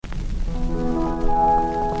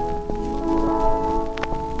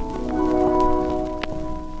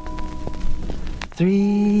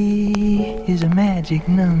3 is a magic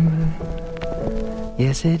number.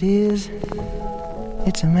 Yes, it is.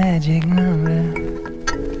 It's a magic number.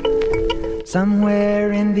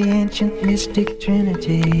 Somewhere in the ancient mystic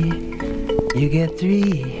trinity, you get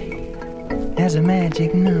 3 as a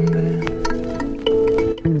magic number.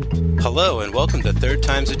 Hello and welcome to Third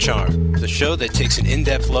Time's a Charm, the show that takes an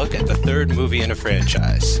in-depth look at the third movie in a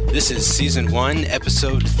franchise. This is Season 1,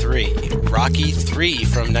 Episode 3, Rocky III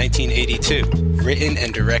from 1982, written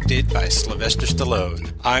and directed by Sylvester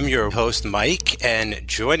Stallone. I'm your host, Mike, and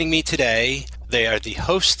joining me today, they are the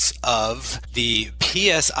hosts of the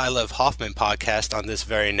P.S. I Love Hoffman podcast on this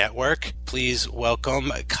very network. Please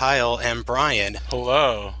welcome Kyle and Brian.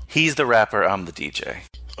 Hello. He's the rapper, I'm the DJ.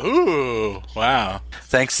 Ooh, wow.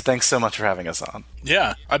 Thanks so much for having us on.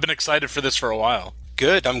 Yeah, I've been excited for this for a while.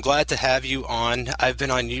 Good, I'm glad to have you on. I've been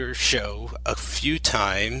on your show a few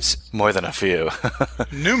times. More than a few.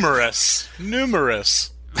 Numerous.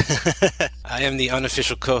 I am the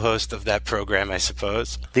unofficial co-host of that program, I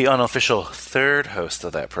suppose. The unofficial third host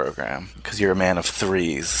of that program, because you're a man of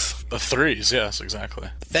threes. The threes, yes, exactly.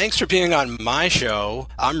 Thanks for being on my show.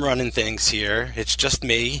 I'm running things here. It's just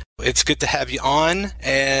me. It's good to have you on,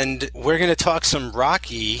 and we're going to talk some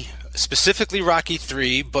Rocky, specifically Rocky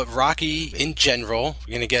 3, but Rocky in general.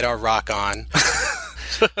 We're going to get our rock on.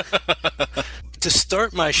 To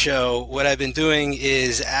start my show, what I've been doing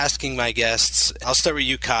is asking my guests, I'll start with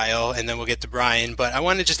you, Kyle, and then we'll get to Brian, but I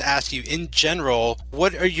want to just ask you, in general,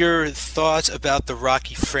 what are your thoughts about the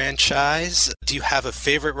Rocky franchise? Do you have a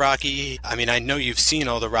favorite Rocky? I mean, I know you've seen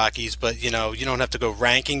all the Rockies, but, you don't have to go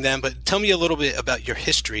ranking them, but tell me a little bit about your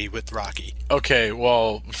history with Rocky. Okay,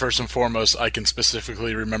 well, first and foremost, I can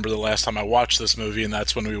specifically remember the last time I watched this movie, and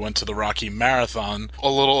that's when we went to the Rocky Marathon a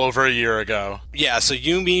little over a year ago. Yeah, so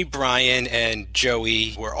you, me, Brian, and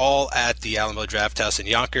Joey were all at the Alamo Drafthouse in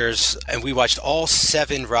Yonkers, and we watched all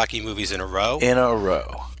 7 Rocky movies in a row.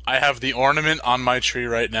 I have the ornament on my tree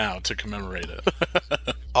right now to commemorate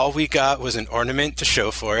it. All we got was an ornament to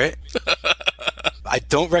show for it. I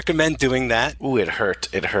don't recommend doing that. Ooh, it hurt.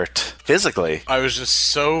 Physically. I was just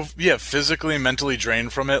so, physically and mentally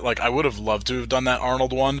drained from it. Like, I would have loved to have done that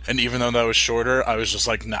Arnold one, and even though that was shorter, I was just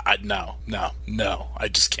like, no, I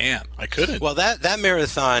just can't. I couldn't. Well, that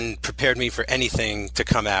marathon prepared me for anything to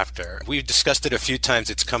come after. We've discussed it a few times.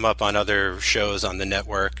 It's come up on other shows on the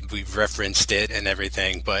network. We've referenced it and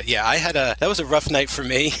everything. But yeah, that was a rough night for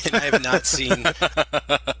me, and I have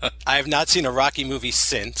not seen a Rocky movie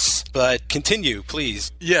since. But continue, please.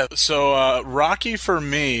 Yeah, so Rocky for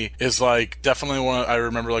me is like definitely one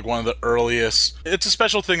of the earliest. It's a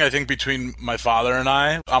special thing, I think, between my father and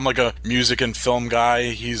I. I'm like a music and film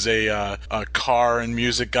guy. He's a car and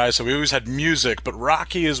music guy, so we always had music. But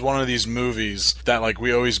Rocky is one of these movies that like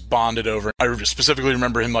we always bonded over. I specifically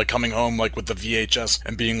remember him like coming home like with the VHS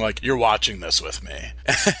and being like, "You're watching this with me."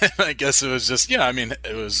 And I guess it was just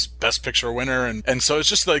it was Best Picture winner, and so it's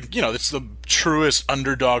just like it's the truest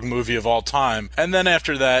underdog movie of all time. And then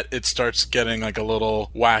after that, it starts getting like a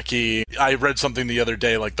little wacky. I read something the other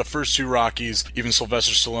day, like the first 2 Rockies, even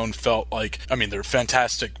Sylvester Stallone felt like, they're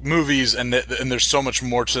fantastic movies and there's so much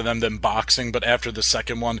more to them than boxing, but after the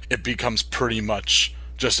second one, it becomes pretty much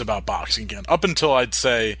just about boxing again. Up until I'd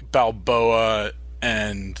say Balboa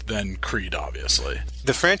and then Creed, obviously.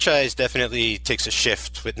 The franchise definitely takes a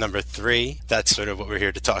shift with number 3. That's sort of what we're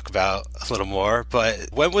here to talk about a little more. But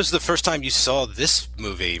when was the first time you saw this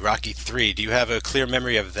movie, Rocky 3? Do you have a clear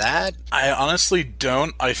memory of that? I honestly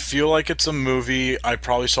don't. I feel like it's a movie I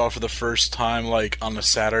probably saw for the first time like on a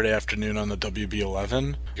Saturday afternoon on the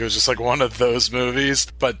WB11. It was just like one of those movies.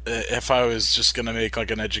 But if I was just going to make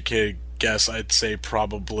like an educated guess, I'd say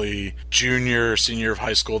probably junior, senior of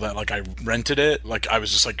high school that like I rented it. Like I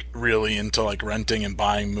was just like really into like renting and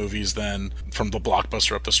buying movies then from the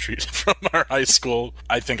Blockbuster up the street from our high school.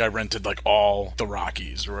 I think I rented like all the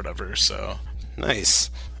Rockies or whatever, so.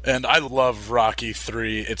 Nice. And I love Rocky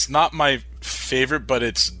 3. It's not my favorite, but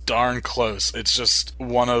it's darn close. It's just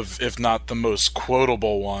one of, if not the most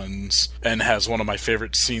quotable ones, and has one of my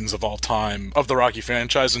favorite scenes of all time of the Rocky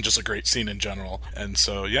franchise, and just a great scene in general. And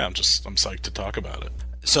so, yeah, I'm psyched to talk about it.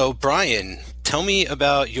 So, Brian, tell me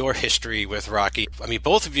about your history with Rocky. I mean,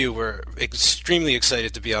 both of you were extremely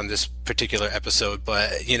excited to be on this particular episode,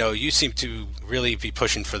 but, you seem to really be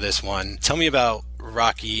pushing for this one. Tell me about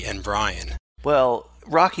Rocky and Brian. Well,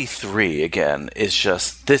 Rocky 3, again,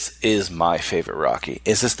 this is my favorite Rocky.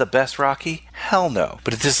 Is this the best Rocky? Hell no.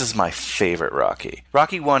 But this is my favorite Rocky.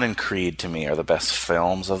 Rocky 1 and Creed, to me, are the best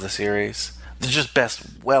films of the series. They're just best,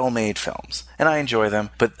 well-made films. And I enjoy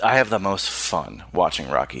them, but I have the most fun watching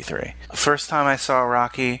Rocky 3. First time I saw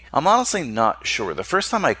Rocky, I'm honestly not sure. The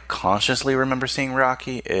first time I consciously remember seeing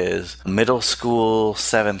Rocky is middle school,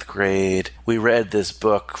 7th grade. We read this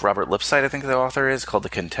book, Robert Lipsyte, I think the author is, called The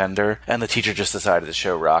Contender, and the teacher just decided to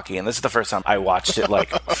show Rocky. And this is the first time I watched it, like,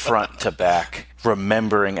 front to back,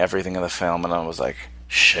 remembering everything in the film, and I was like,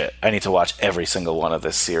 shit, I need to watch every single one of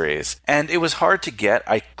this series. And it was hard to get.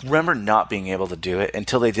 I remember not being able to do it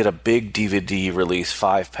until they did a big DVD release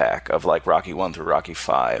 5-pack of like Rocky 1 through Rocky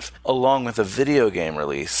 5, along with a video game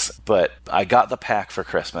release. But I got the pack for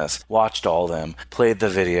Christmas, watched all of them, played the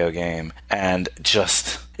video game, and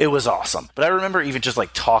just... it was awesome. But I remember even just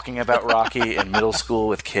like talking about Rocky in middle school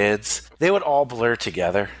with kids. They would all blur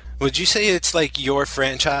together. Would you say it's like your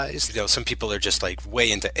franchise? You know, some people are just like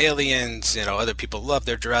way into Aliens, you know, other people love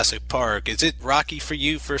their Jurassic Park. Is it Rocky for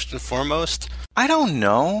you first and foremost? I don't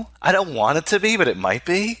know. I don't want it to be, but it might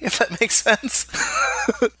be, if that makes sense.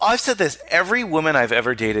 I've said this, every woman I've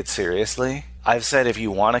ever dated seriously, I've said if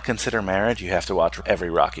you want to consider marriage, you have to watch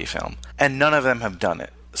every Rocky film. And none of them have done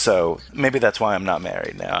it. So maybe that's why I'm not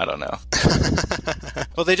married now. I don't know.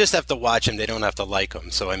 Well, they just have to watch them. They don't have to like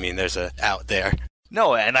them. So, I mean, there's a out there.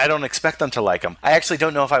 No, and I don't expect them to like them. I actually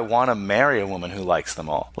don't know if I want to marry a woman who likes them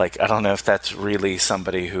all. Like, I don't know if that's really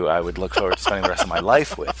somebody who I would look forward to spending the rest of my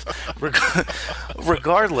life with.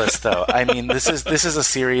 Regardless, though, I mean, this is a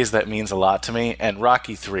series that means a lot to me. And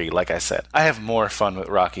Rocky 3, like I said, I have more fun with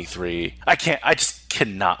Rocky 3. I just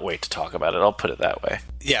cannot wait to talk about it. I'll put it that way.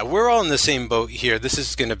 Yeah, we're all in the same boat here. This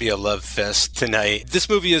is going to be a love fest tonight. This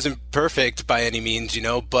movie isn't perfect by any means, you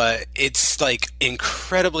know, but it's like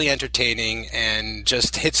incredibly entertaining and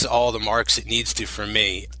just hits all the marks it needs to for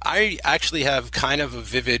me. I actually have kind of a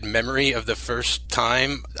vivid memory of the first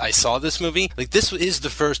time I saw this movie. Like, this is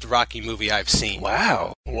the first Rocky movie I've seen.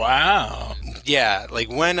 Wow. Yeah, like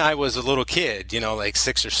when I was a little kid, you know, like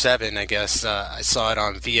 6 or 7, I guess, I saw it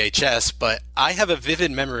on VHS, but I have a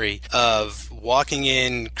vivid memory of walking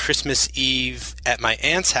in Christmas Eve at my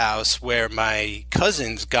aunt's house where my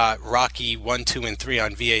cousins got Rocky 1, 2, and 3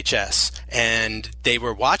 on VHS, and they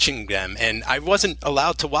were watching them, and I wasn't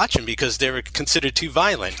allowed to watch them because they were considered too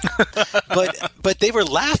violent. but they were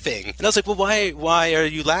laughing, and I was like, well, why are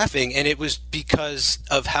you laughing? And it was because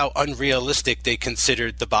of how unrealistic they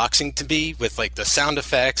considered the boxing to be with like the sound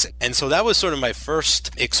effects, and so that was sort of my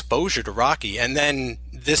first exposure to Rocky. And then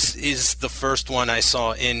this is the first one I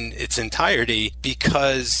saw in its entirety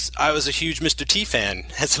because I was a huge Mr. T fan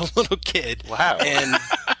as a little kid. Wow. And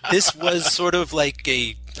this was sort of like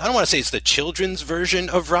I don't want to say it's the children's version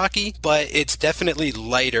of Rocky, but it's definitely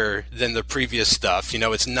lighter than the previous stuff. You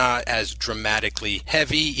know, it's not as dramatically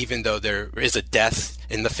heavy, even though there is a death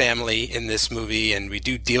in the family in this movie, and we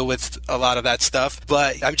do deal with a lot of that stuff.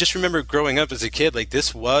 But I just remember growing up as a kid, like,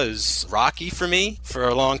 this was Rocky for me for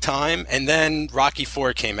a long time. And then Rocky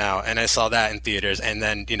 4 came out, and I saw that in theaters. And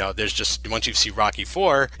then, you know, there's just, once you see Rocky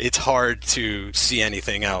 4, it's hard to see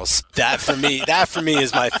anything else. That for me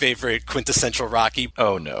is my favorite quintessential Rocky.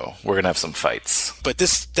 Oh no, we're gonna have some fights. But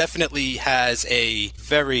this definitely has a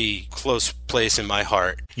very close place in my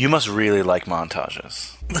heart. You must really like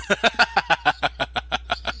montages.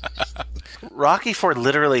 Rocky IV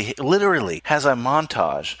literally has a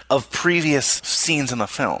montage of previous scenes in the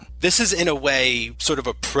film. This is, in a way, sort of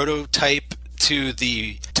a prototype to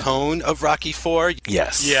the tone of Rocky IV.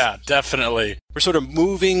 Yes. Yeah, definitely. We're sort of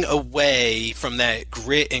moving away from that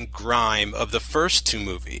grit and grime of the first two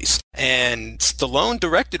movies. And Stallone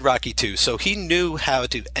directed Rocky II, so he knew how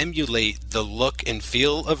to emulate the look and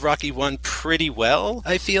feel of Rocky I pretty well,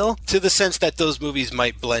 I feel, to the sense that those movies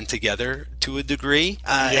might blend together to a degree.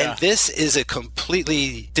 And this is a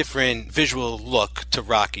completely different visual look to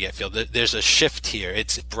Rocky, I feel. There's a shift here.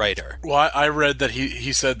 It's brighter. Well, I read that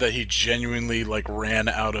he said that he genuinely, like, ran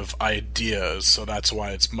out of ideas, so that's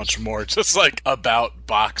why it's much more just, like, about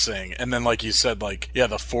boxing. And then, like you said, like, yeah,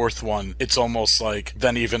 the fourth one, it's almost like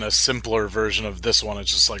then even a simpler version of this one.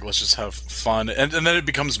 It's just like, let's just have fun. And then it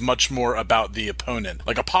becomes much more about the opponent.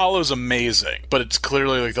 Like, Apollo's amazing, but it's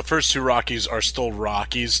clearly like the first two Rockies are still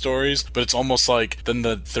Rocky's stories, but it's almost like then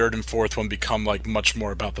the third and fourth one become like much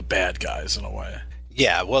more about the bad guys in a way.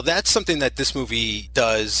 Yeah, well, that's something that this movie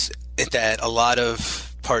does that a lot of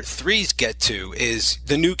Part 3s get to is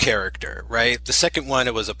the new character, right? The second one,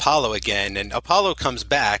 it was Apollo again, and Apollo comes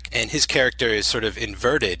back, and his character is sort of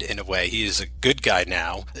inverted in a way. He is a good guy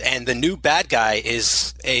now, and the new bad guy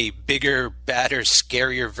is a bigger, badder,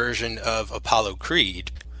 scarier version of Apollo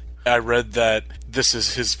Creed. I read that this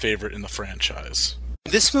is his favorite in the franchise.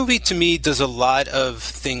 This movie, to me, does a lot of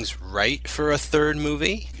things right for a third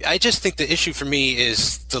movie. I just think the issue for me is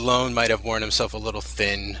Stallone might have worn himself a little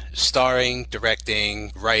thin. Starring,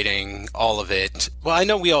 directing, writing, all of it. Well, I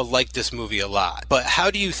know we all like this movie a lot, but how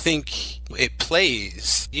do you think it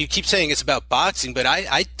plays? You keep saying it's about boxing, but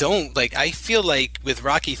I don't. Like, I feel like with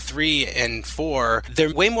Rocky 3 and 4,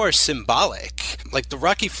 they're way more symbolic. Like, the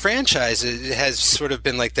Rocky franchise it has sort of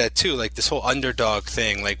been like that, too. Like, this whole underdog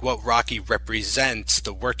thing, like what Rocky represents,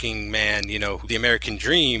 the working man, you know, the American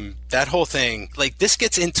dream, that whole thing. Like, this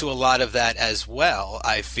gets into a lot of that as well,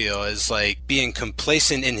 I feel, as like being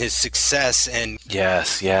complacent in his success and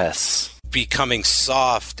yes becoming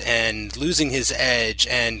soft and losing his edge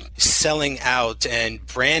and selling out and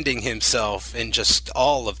branding himself and just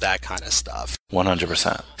all of that kind of stuff.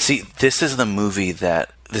 100%. See, this is the movie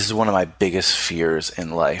this is one of my biggest fears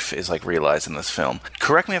in life, is like realizing this film.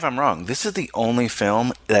 Correct me if I'm wrong. This is the only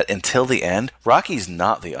film that until the end, Rocky's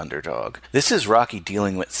not the underdog. This is Rocky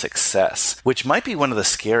dealing with success, which might be one of the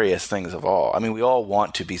scariest things of all. I mean, we all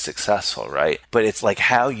want to be successful, right? But it's like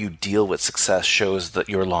how you deal with success shows that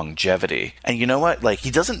your longevity. And you know what? Like,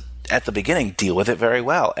 he doesn't at the beginning deal with it very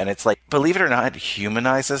well, and it's like, believe it or not, it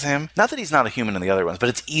humanizes him. Not that he's not a human in the other ones, but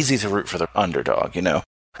it's easy to root for the underdog, you know.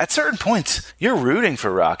 At certain points, you're rooting for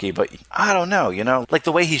Rocky, but I don't know, you know, like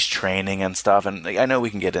the way he's training and stuff, and I know we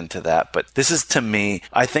can get into that, but this is, to me,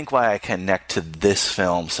 I think why I connect to this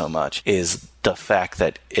film so much is the fact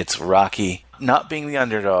that it's Rocky not being the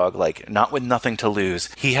underdog, like, not with nothing to lose.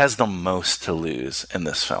 He has the most to lose in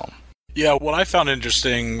this film. Yeah, what I found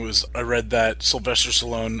interesting was I read that Sylvester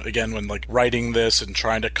Stallone, again, when like writing this and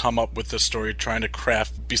trying to come up with the story, trying to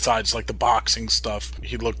craft, besides like the boxing stuff,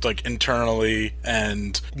 he looked like internally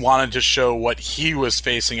and wanted to show what he was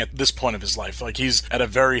facing at this point of his life. Like, he's at a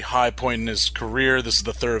very high point in his career. This is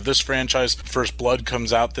the third of this franchise. First Blood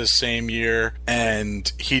comes out this same year,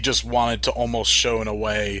 and he just wanted to almost show in a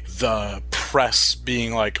way the press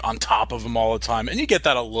being like on top of him all the time. And you get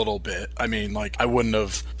that a little bit. I mean, like, I wouldn't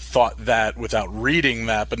have thought that without reading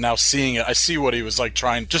that, but now seeing it, I see what he was like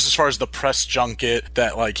trying, just as far as the press junket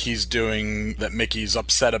that like he's doing that Mickey's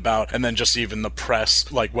upset about, and then just even the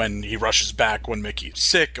press, like when he rushes back when Mickey's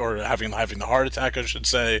sick or having the heart attack, I should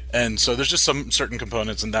say. And so there's just some certain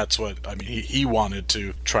components, and that's what, I mean, he wanted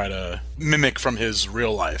to try to mimic from his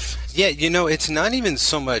real life. Yeah, you know, it's not even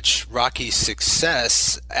so much Rocky's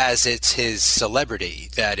success as it's his celebrity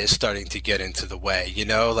that is starting to get into the way, you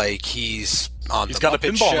know, like he's got a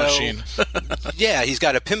pinball machine. Yeah, he's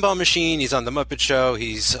got a pinball machine. He's on the Muppet Show.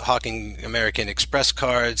 He's hawking American Express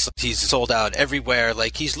cards. He's sold out everywhere.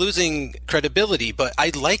 Like, he's losing credibility. But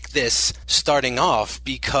I like this starting off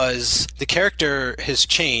because the character has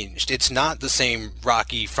changed. It's not the same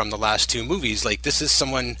Rocky from the last two movies. Like, this is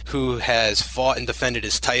someone who has fought and defended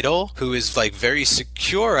his title, who is like very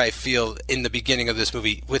secure, I feel, in the beginning of this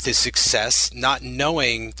movie with his success, not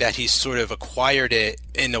knowing that he's sort of acquired it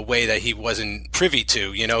in a way that he wasn't privy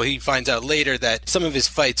to. You know, he finds out later that some of his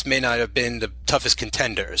fights may not have been the toughest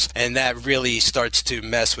contenders, and that really starts to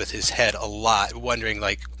mess with his head a lot, wondering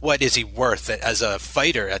like, what is he worth as a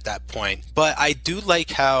fighter at that point? But I do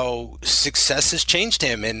like how success has changed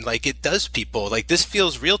him, and like it does people. Like, this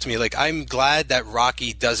feels real to me. Like, I'm glad that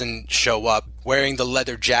Rocky doesn't show up wearing the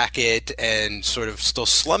leather jacket and sort of still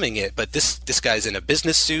slumming it, but this guy's in a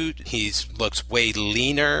business suit. He looks way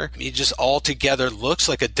leaner. He just altogether looks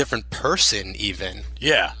like a different person even.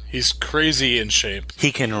 Yeah, he's crazy in shape.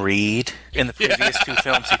 He can read. In the previous two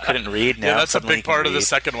films, he couldn't read. Now that's a big part of the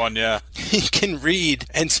second one, yeah. He can read.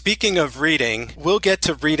 And speaking of reading, we'll get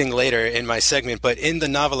to reading later in my segment, but in the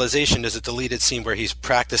novelization, there's a deleted scene where he's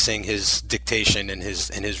practicing his dictation and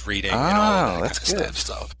his reading and all that kind of stuff.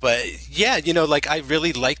 So, but yeah, you know, like, I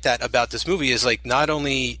really like that about this movie is like, not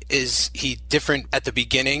only is he different at the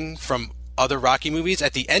beginning from other Rocky movies,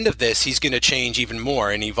 at the end of this, he's going to change even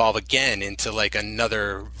more and evolve again into like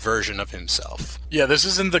another version of himself. Yeah, this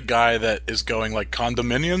isn't the guy that is going like,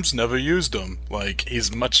 condominiums, never used them. Like,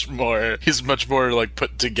 he's much more like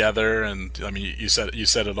put together, and I mean, you said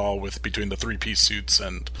it all with between the three-piece suits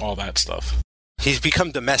and all that stuff. He's become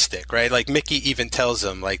domestic, right? Like, Mickey even tells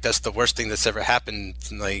him, like, that's the worst thing that's ever happened.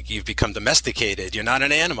 Like, you've become domesticated. You're not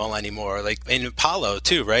an animal anymore. Like, in Apollo,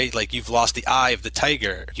 too, right? Like, you've lost the eye of the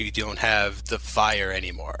tiger. You don't have the fire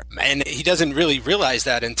anymore. And he doesn't really realize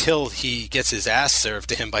that until he gets his ass served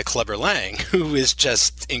to him by Clubber Lang, who is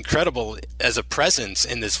just incredible as a presence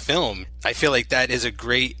in this film. I feel like that is a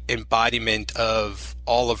great embodiment of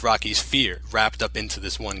all of Rocky's fear wrapped up into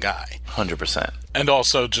this one guy. 100%. And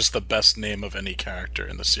also just the best name of any character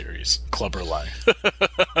in the series, Clubber Lang.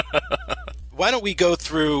 why don't we go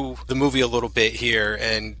through the movie a little bit here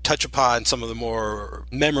and touch upon some of the more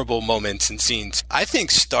memorable moments and scenes. I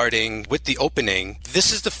think starting with the opening,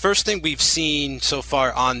 this is the first thing we've seen so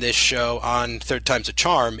far on this show on Third Time's a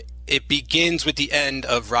Charm. It begins with the end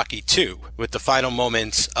of Rocky II, with the final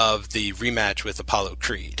moments of the rematch with Apollo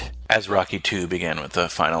Creed. As Rocky II began with the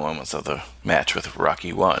final moments of the match with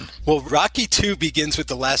Rocky I. Well, Rocky II begins with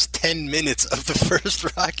the last 10 minutes of the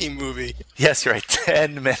first Rocky movie. Yes, you're right.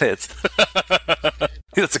 10 minutes.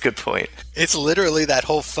 That's a good point. It's literally that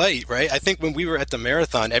whole fight, right? I think when we were at the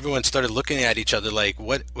marathon, everyone started looking at each other like,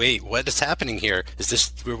 what is happening here?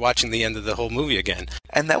 We're watching the end of the whole movie again.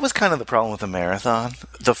 And that was kind of the problem with the marathon.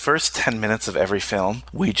 The first 10 minutes of every film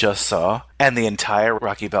we just saw, and the entire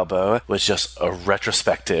Rocky Balboa was just a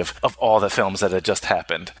retrospective of all the films that had just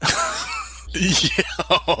happened. Yeah,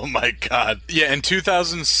 oh my god. Yeah, in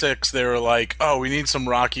 2006, they were like, oh, we need some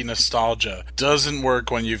Rocky nostalgia. Doesn't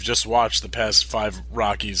work when you've just watched the past 5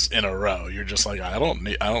 Rockies in a row. You're just like, I don't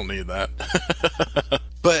need that.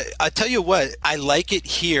 But I tell you what, I like it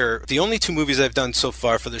here. The only 2 movies I've done so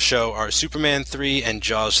far for the show are Superman 3 and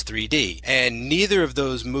Jaws 3D. And neither of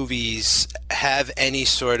those movies have any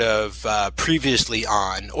sort of previously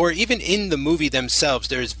on, or even in the movie themselves,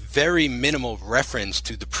 there's very minimal reference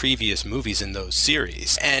to the previous movies in those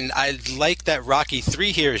series. And I like that Rocky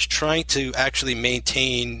 3 here is trying to actually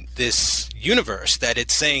maintain this universe, that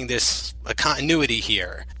it's saying there's a continuity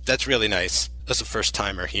here. That's really nice. That's a first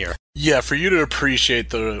timer here. Yeah, for you to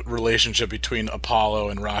appreciate the relationship between Apollo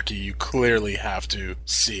and Rocky, you clearly have to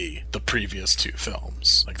see the previous 2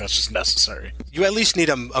 films. Like, that's just necessary. You at least need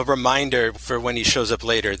a reminder for when he shows up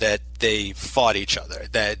later that they fought each other,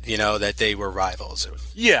 that, that they were rivals.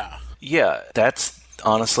 Yeah. Yeah, that's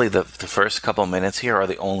honestly the first couple minutes here are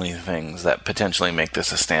the only things that potentially make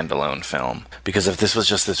this a standalone film. Because if this was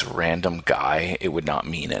just this random guy, it would not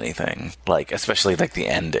mean anything. Like, especially like the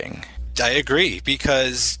ending. I agree,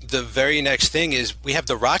 because the very next thing is we have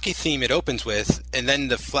the Rocky theme it opens with, and then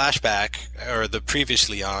the flashback, or the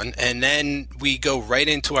previously on, and then we go right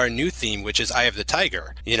into our new theme, which is Eye of the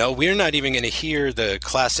Tiger. We're not even going to hear the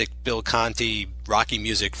classic Bill Conti Rocky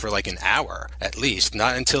music for like an hour, at least.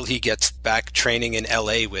 Not until he gets back training in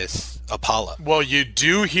L.A. with Apollo. Well, you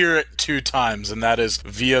do hear it 2 times, and that is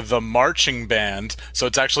via the marching band. So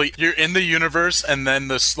it's actually, you're in the universe, and then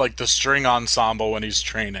this, like, the string ensemble when he's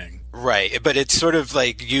training. Right, but it's sort of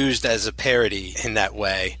like used as a parody in that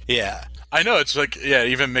way. Yeah. I know, it's like, yeah,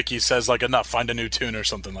 even Mickey says, like, enough, find a new tune or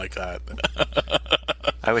something like that.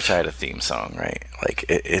 I wish I had a theme song, right? Like,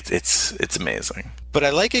 it's amazing. But I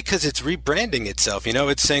like it because it's rebranding itself.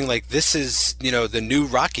 It's saying, like, this is, the new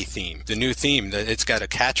Rocky theme, the new theme. It's got a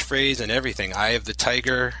catchphrase and everything. Eye of the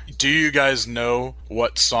Tiger. Do you guys know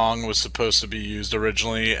what song was supposed to be used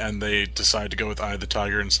originally and they decided to go with Eye of the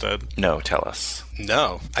Tiger instead? No, tell us.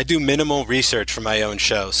 No. I do minimal research for my own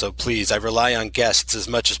show, so please, I rely on guests as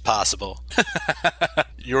much as possible.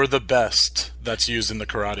 You're the best that's used in the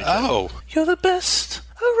Karate Kid. Oh. You're the best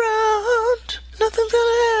around. Nothing's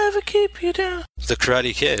gonna ever keep you down. The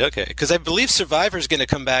Karate Kid, okay. Because I believe Survivor's going to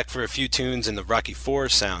come back for a few tunes in the Rocky IV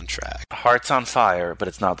soundtrack. Heart's on Fire, but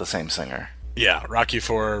it's not the same singer. Yeah, Rocky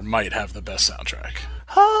IV might have the best soundtrack.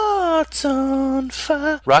 Heart's on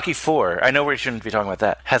Fire. Rocky IV, I know we shouldn't be talking about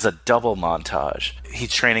that, has a double montage.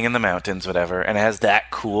 He's training in the mountains, whatever, and it has that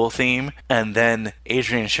cool theme, and then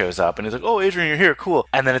Adrian shows up, and he's like, oh, Adrian, you're here, cool.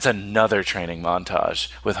 And then it's another training montage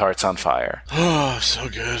with Hearts on Fire. Oh, so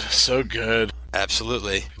good, so good.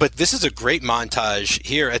 Absolutely. But this is a great montage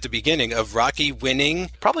here at the beginning of Rocky winning.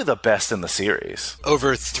 Probably the best in the series.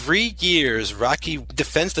 Over 3 years, Rocky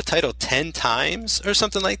defends the title 10 times or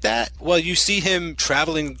something like that. Well, you see him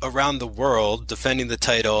traveling around the world defending the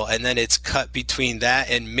title, and then it's cut between that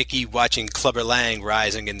and Mickey watching Clubber Lang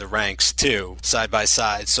rising in the ranks too, side by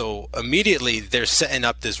side. So immediately they're setting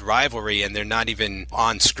up this rivalry and they're not even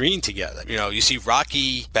on screen together. You see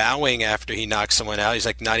Rocky bowing after he knocks someone out. He's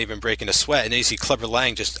like not even breaking a sweat. And then you see Clubber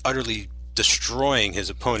Lang just utterly destroying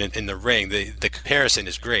his opponent in the ring. The comparison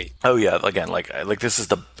is great. Oh yeah, again, like this is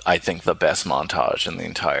I think the best montage in the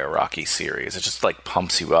entire Rocky series. It just like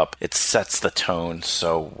pumps you up. It sets the tone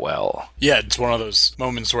so well. Yeah, it's one of those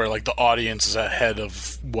moments where like the audience is ahead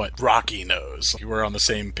of what Rocky knows. We're on the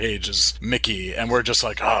same page as Mickey, and we're just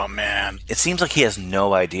like, oh man. It seems like he has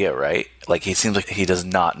no idea, right? Like he seems like he does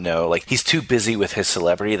not know. Like he's too busy with his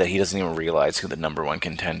celebrity that he doesn't even realize who the number one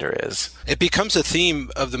contender is. It becomes a theme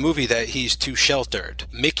of the movie that he's too sheltered.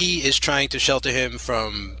 Mickey is trying to shelter him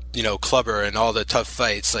from clubber and all the tough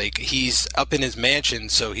fights. Like, he's up in his mansion,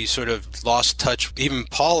 so he sort of lost touch. Even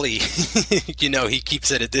Paulie, he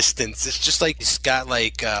keeps at a distance. It's just like he's got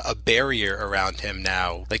like a barrier around him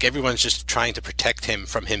now. Like, everyone's just trying to protect him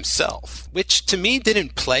from himself, which to me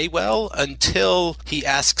didn't play well until he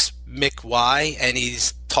asks Mick why, and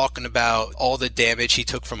he's talking about all the damage he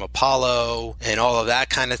took from Apollo and all of that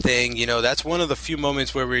kind of thing. That's one of the few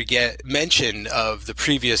moments where we get mention of the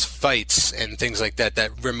previous fights and things like that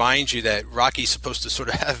remind you that Rocky's supposed to sort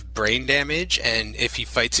of have brain damage, and if he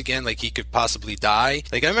fights again, like, he could possibly die.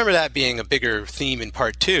 Like, I remember that being a bigger theme in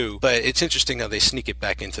part 2, but it's interesting how they sneak it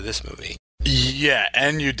back into this movie. Yeah,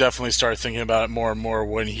 and you definitely start thinking about it more and more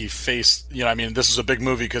when he faced, this is a big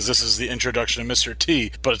movie because this is the introduction of Mr.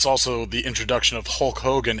 T, but it's also the introduction of Hulk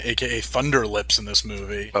Hogan, aka Thunder Lips, in this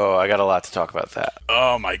movie. Oh, I got a lot to talk about that.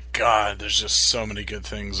 Oh my god, there's just so many good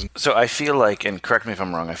things. So I feel like, and correct me if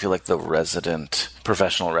I'm wrong, I feel like the resident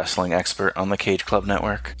professional wrestling expert on the Cage Club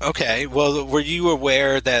Network. Okay, well, were you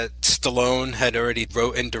aware that Stallone had already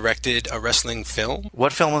wrote and directed a wrestling film?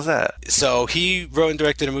 What film was that? So he wrote and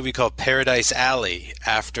directed a movie called Paradise Alley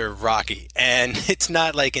after Rocky, and it's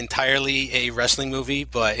not like entirely a wrestling movie,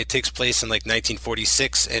 but it takes place in like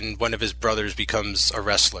 1946, and one of his brothers becomes a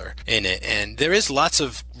wrestler in it, and there is lots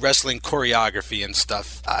of wrestling choreography and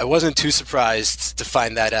stuff. I wasn't too surprised to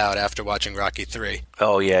find that out after watching Rocky 3.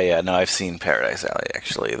 Oh, yeah. No, I've seen Paradise Alley,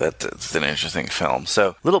 actually. That's an interesting film.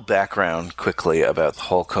 So, little background quickly about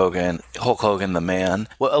Hulk Hogan. Hulk Hogan, the man.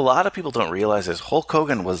 What a lot of people don't realize is Hulk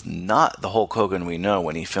Hogan was not the Hulk Hogan we know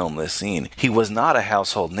when he filmed this scene. He was not a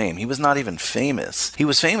household name. He was not even famous. He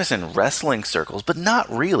was famous in wrestling circles, but not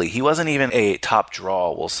really. He wasn't even a top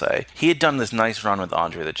draw, we'll say. He had done this nice run with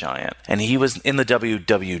Andre the Giant, and he was in the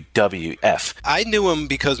WWF. I knew him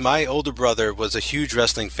because my older brother was a huge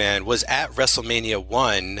wrestling fan, was at WrestleMania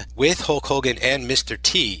 1 with Hulk Hogan and Mr.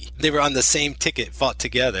 T. They were on the same ticket, fought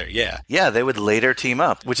together, yeah. Yeah, they would later team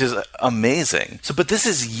up, which is amazing. But this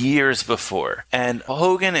is years before, and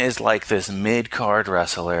Hogan is like this mid-card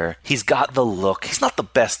wrestler. He's got the look. He's not the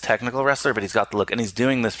best technical wrestler, but he's got the look, and he's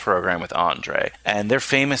doing this program with Andre. And they're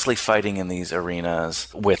famously fighting in these arenas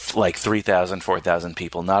with like 3,000, 4,000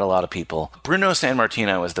 people, not a lot of people. Bruno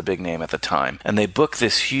Sammartino was the big name at the time, and they booked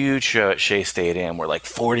this huge show at Shea Stadium where like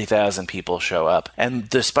 40,000 people show up. And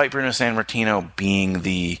despite Bruno Sammartino being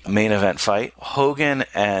the main event fight, Hogan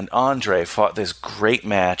and Andre fought this great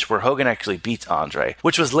match where Hogan actually beats Andre,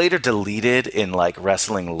 which was later deleted in like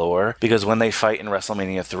wrestling lore, because when they fight in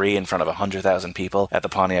WrestleMania 3 in front of 100,000 people at the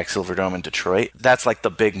Pontiac Silverdome in Detroit, that's like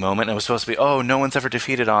the big moment. It was supposed to be, oh, no one's ever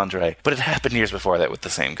defeated Andre, but it happened years before that with the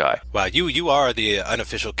same guy. Wow, you are the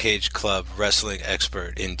unofficial Cage Club wrestling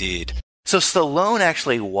expert, indeed. So Stallone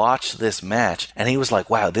actually watched this match, and he was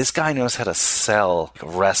like, wow, this guy knows how to sell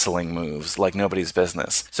wrestling moves like nobody's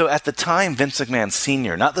business. So at the time, Vince McMahon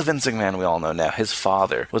Sr., not the Vince McMahon we all know now, his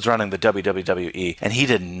father, was running the WWE, and he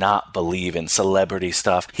did not believe in celebrity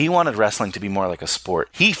stuff. He wanted wrestling to be more like a sport.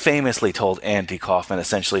 He famously told Andy Kaufman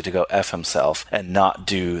essentially to go F himself and not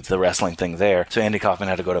do the wrestling thing there. So Andy Kaufman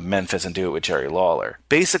had to go to Memphis and do it with Jerry Lawler.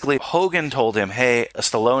 Basically, Hogan told him, hey,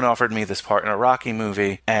 Stallone offered me this part in a Rocky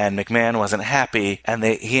movie, and McMahon wasn't happy, and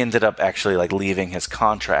he ended up actually like leaving his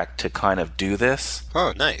contract to kind of do this.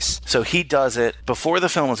 Oh, nice. So he does it. Before the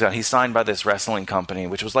film was out, he's signed by this wrestling company,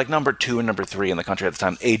 which was like number 2 and number 3 in the country at the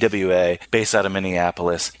time, AWA, based out of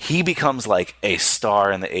Minneapolis. He becomes like a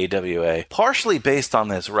star in the AWA, partially based on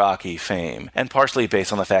this Rocky fame, and partially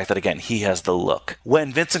based on the fact that, again, he has the look.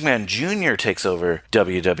 When Vince McMahon Jr. takes over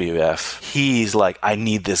WWF, he's like, I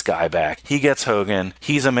need this guy back. He gets Hogan.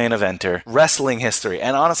 He's a main eventer. Wrestling history,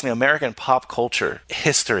 and honestly, American pop culture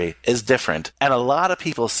history is different. And a lot of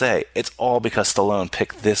people say it's all because Stallone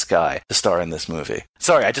picked this guy to star in this movie.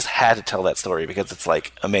 Sorry, I just had to tell that story because it's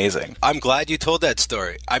like amazing. I'm glad you told that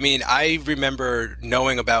story. I mean, I remember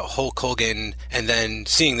knowing about Hulk Hogan and then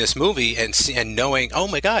seeing this movie and knowing, oh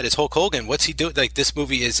my God, it's Hulk Hogan. What's he doing? Like, this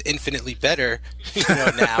movie is infinitely better,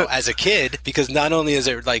 now as a kid, because not only is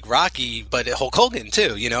it like Rocky, but Hulk Hogan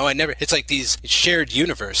too. It's like these shared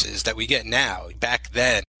universes that we get now. Back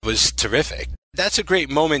then it was terrific. That's a great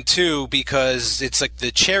moment, too, because it's like the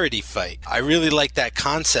charity fight. I really like that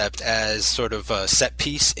concept as sort of a set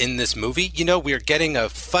piece in this movie. We're getting a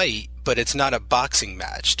fight, but it's not a boxing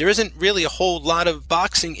match. There isn't really a whole lot of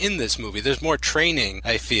boxing in this movie. There's more training,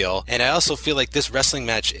 I feel. And I also feel like this wrestling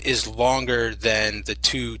match is longer than the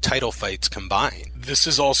 2 title fights combined. This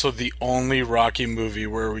is also the only Rocky movie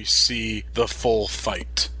where we see the full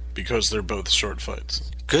fight, because they're both short fights.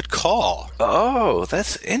 Good call. Oh,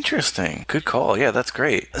 that's interesting. Good call. Yeah, that's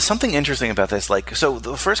great. Something interesting about this, like, so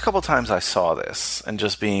the first couple times I saw this, and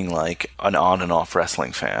just being like an on and off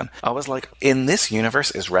wrestling fan, I was like, in this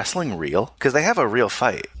universe, is wrestling real? Because they have a real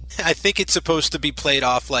fight. I think it's supposed to be played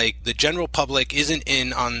off like the general public isn't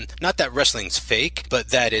in on, not that wrestling's fake, but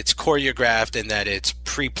that it's choreographed and that it's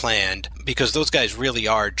pre-planned, because those guys really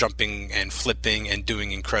are jumping and flipping and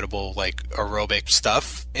doing incredible like aerobic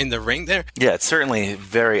stuff in the ring there. Yeah, it's certainly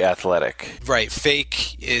very athletic. Right,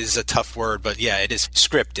 fake is a tough word, but yeah, it is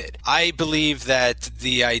scripted. I believe that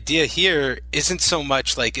the idea here isn't so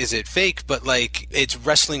much like is it fake, but like it's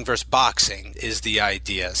wrestling versus boxing is the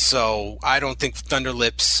idea. So I don't think Thunder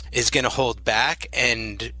Lips is going to hold back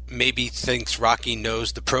and maybe thinks Rocky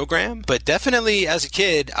knows the program. But definitely as a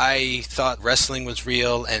kid, I thought wrestling was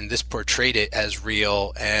real, and this portrayed it as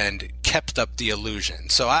real and kept up the illusion.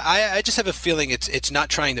 So I just have a feeling it's not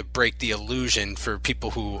trying to break the illusion for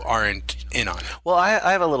people who aren't in on it. Well,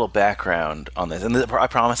 I have a little background on this, and I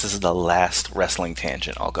promise this is the last wrestling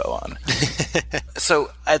tangent I'll go on.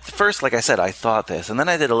 So at first, like I said, I thought this, and then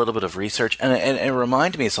I did a little bit of research, and it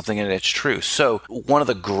reminded me of something, and it's true. So one of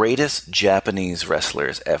the greatest Japanese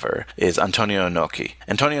wrestlers ever is Antonio Inoki.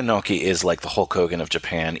 Antonio Inoki is like the Hulk Hogan of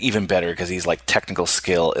Japan, even better because he's like technical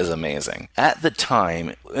skill is amazing. At the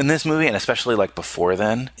time, in this movie, and especially like before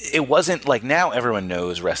then, it wasn't like now everyone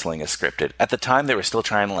knows wrestling is scripted. At the time, they were still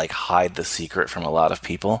trying to like hide the secret from a lot of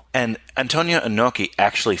people. And Antonio Inoki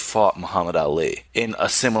actually fought Muhammad Ali in a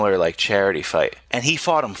similar like charity fight. And he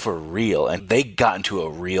fought him for real, and they got into a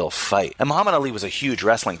real fight. And Muhammad Ali was a huge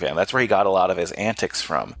wrestling fan. That's where he got a lot of his antics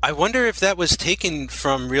from. I wonder if that was taken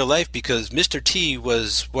from real life, because Mr. T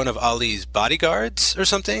was one of Ali's bodyguards or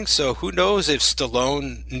something. So who knows if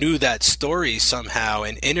Stallone knew that story somehow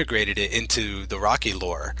and integrated it into the Rocky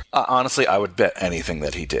lore. Honestly, I would bet anything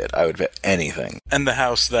that he did. I would bet anything. And the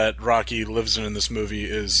house that Rocky lives in this movie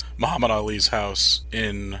is Muhammad Ali's house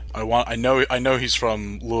in, I know he's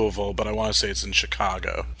from Louisville, but I want to say it's in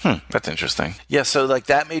Chicago. That's interesting. Yeah, so like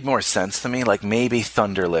that made more sense to me. Like maybe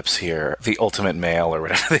Thunder Lips here, the ultimate male or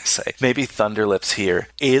whatever they say, maybe Thunder Lips here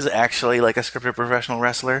is actually like a scripted professional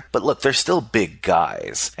wrestler. But look, they're still big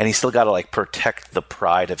guys, and he's still got to like protect the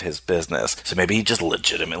pride of his business. So maybe he just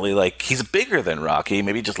legitimately, like, he's bigger than Rocky.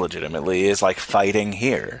 Maybe just legitimately is like fighting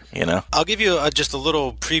here, you know? I'll give you just a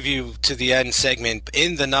little preview to the end segment.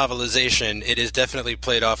 In the novelization, it is definitely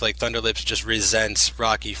played off like Thunder Lips just resents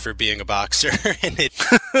Rocky for being a boxer, and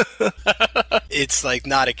it's like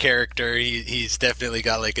not a character. He's definitely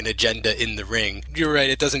got like an agenda in the ring. You're right,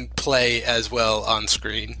 it doesn't play as well on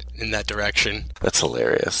screen in that direction. That's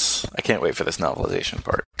hilarious. I can't wait for this novelization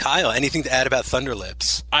part. Kyle, anything to add about Thunder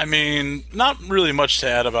Lips? I mean, not really much to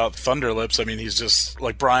add about Thunder Lips. I mean, he's just,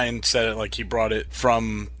 like Brian said it, like he brought it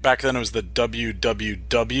from, back then it was the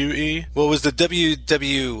WWWE. Well, it was the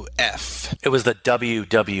WWF. It was the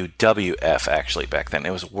WWWF, actually, back then.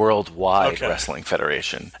 It was Worldwide Wrestling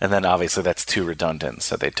Federation. And then, obviously, that's too redundant,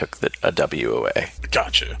 so they took a W away.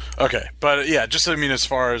 Gotcha. Okay. But, yeah, just, I mean, as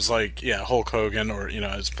far as, like, yeah, Hulk Hogan or, you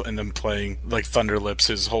know, and them playing, like, Thunder Lips,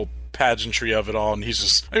 his whole pageantry of it all, and he's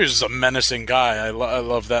just a menacing guy. I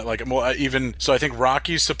love that. Like, well, even so, I think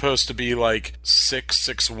Rocky's supposed to be like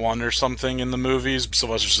 6'1" or something in the movies.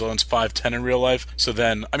 Sylvester Stallone's 5'10" in real life. So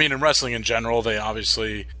then, I mean, in wrestling in general, they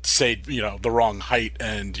obviously say, you know, the wrong height,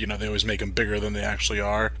 and you know they always make them bigger than they actually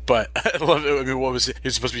are. But I love it. I mean, what was it? He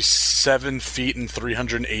was supposed to be 7 feet and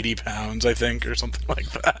 380 pounds, I think, or something like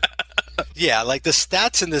that. Yeah, like the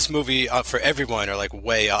stats in this movie for everyone are like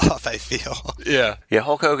way off, I feel. Yeah. Yeah,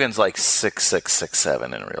 Hulk Hogan's like 6'6", 6'7"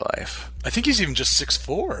 in real life. I think he's even just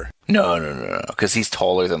 6'4". No, because he's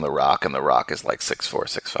taller than The Rock, and The Rock is like 6'4",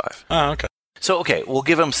 6'5". Oh, okay. So, okay, we'll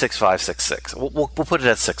give him 6'5", 6'6". We'll put it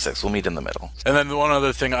at 6'6". We'll meet in the middle. And then one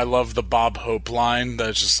other thing, I love the Bob Hope line.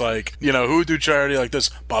 That's just like, you know, who would do charity like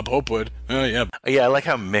this? Bob Hope would. Yeah. Yeah, I like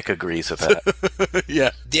how Mick agrees with that.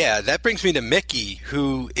 Yeah. Yeah, that brings me to Mickey,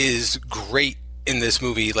 who is great in this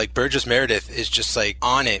movie. Like, Burgess Meredith is just like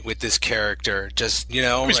on it with this character. Just, you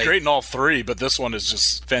know, he's like, great in all three, but this one is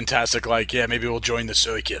just fantastic. Like, yeah, maybe we'll join the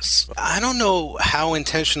circus. I don't know how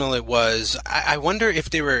intentional it was. I wonder if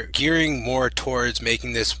they were gearing more towards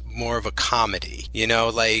making this more of a comedy, you know,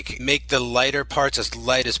 like make the lighter parts as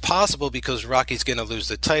light as possible, because Rocky's gonna lose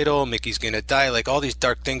the title, Mickey's gonna die, like all these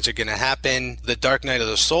dark things are gonna happen. The Dark Night of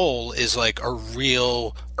the Soul is like a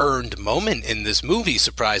real earned moment in this movie,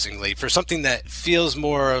 surprisingly, for something that feels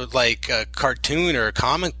more like a cartoon or a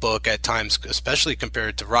comic book at times, especially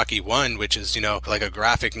compared to Rocky 1, which is, you know, like a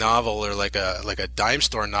graphic novel or like a dime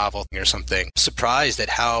store novel or something. Surprised at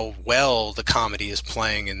how well the comedy is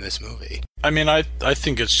playing in this movie. I mean, I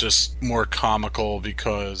think it's just more comical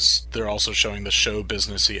because they're also showing the show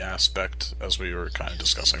businessy aspect, as we were kind of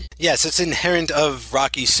discussing. Yes, it's inherent of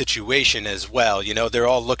Rocky's situation as well. You know, they're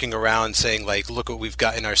all looking around saying, like, look what we've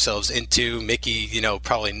gotten ourselves into. Mickey, you know,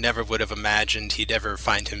 probably never would have imagined he'd ever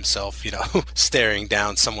find himself, you know, staring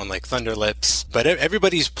down someone like Thunderlips. But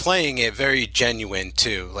everybody's playing it very genuine,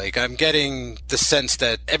 too. Like, I'm getting the sense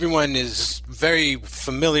that everyone is very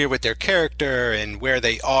familiar with their character and where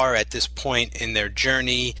they are at this point in their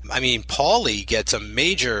journey. I mean, Paulie gets a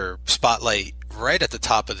major spotlight right at the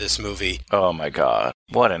top of this movie. Oh my God.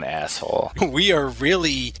 What an asshole. We are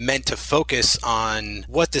really meant to focus on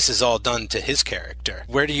what this has all done to his character.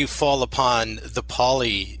 Where do you fall upon the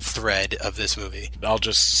Paulie thread of this movie? I'll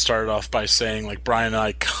just start off by saying, like, Brian and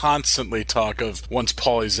I constantly talk of once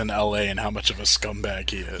Paulie's in LA and how much of a scumbag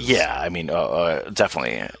he is. Yeah, I mean,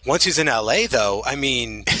 definitely. Once he's in LA, though, I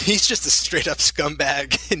mean, he's just a straight up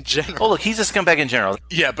scumbag in general. Oh, look, he's a scumbag in general.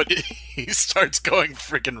 Yeah, but he starts going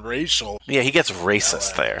freaking racial. Yeah, he gets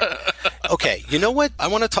racist there. Okay, you know what? I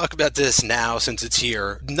want to talk about this now since it's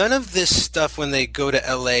here. None of this stuff when they go to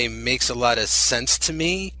LA makes a lot of sense to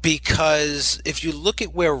me, because if you look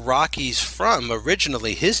at where Rocky's from,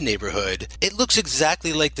 originally his neighborhood, it looks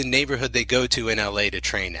exactly like the neighborhood they go to in LA to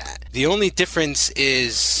train at. The only difference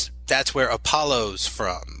is that's where Apollo's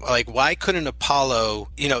from. Like, why couldn't Apollo,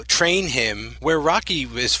 you know, train him where Rocky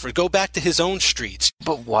is for? Go back to his own streets.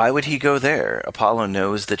 But why would he go there? Apollo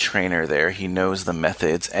knows the trainer there. He knows the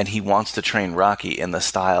methods, and he wants to train Rocky in the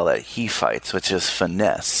style that he fights, which is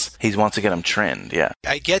finesse. He wants to get him trained, yeah.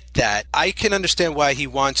 I get that. I can understand why he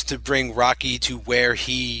wants to bring Rocky to where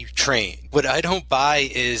he trained. What I don't buy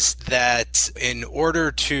is that in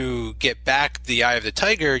order to get back the Eye of the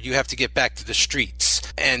Tiger, you have to get back to the streets.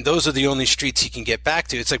 And those are the only streets he can get back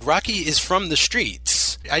to. It's like Rocky is from the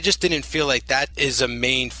streets. I just didn't feel like that is a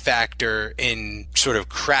main factor in sort of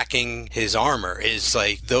cracking his armor, is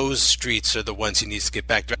like those streets are the ones he needs to get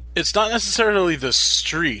back to. It's not necessarily the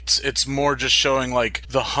streets. It's more just showing, like,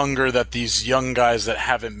 the hunger that these young guys that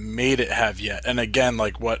haven't made it have yet. And again,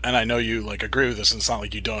 like, and I know you, like, agree with this, and it's not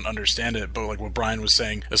like you don't understand it, but, like, what Brian was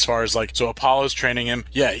saying as far as, like, so Apollo's training him.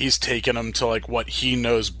 Yeah, he's taking him to, like, what he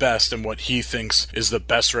knows best and what he thinks is the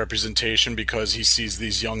best representation because he sees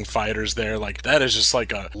these young fighters there. Like, that is just,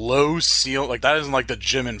 like, a low ceiling. Like, that isn't like the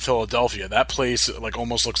gym in Philadelphia. That place, like,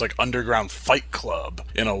 almost looks like underground Fight Club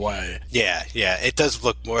in a way. Yeah, it does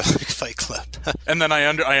look more like Fight Club. And then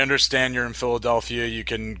I understand you're in Philadelphia, you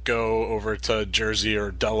can go over to Jersey or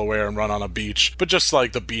Delaware and run on a beach, but just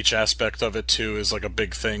like the beach aspect of it too is like a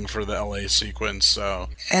big thing for the LA sequence. So,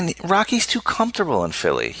 and Rocky's too comfortable in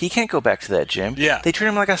Philly. He can't go back to that gym. Yeah, they treat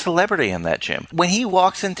him like a celebrity in that gym. When he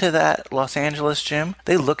walks into that Los Angeles gym,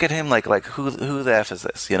 they look at him like who the F is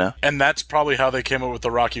this, you know? And that's probably how they came up with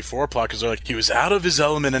the Rocky IV plot, because they're like, he was out of his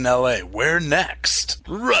element in LA. Where next?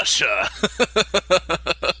 Russia.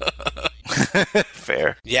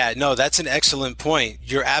 Fair. Yeah, no, that's an excellent point.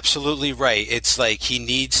 You're absolutely right. It's like he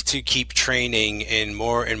needs to keep training in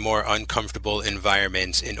more and more uncomfortable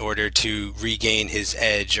environments in order to regain his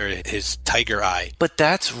edge or his tiger eye. But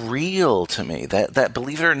that's real to me. That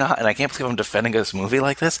believe it or not, and I can't believe I'm defending this movie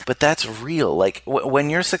like this, but that's real. Like, when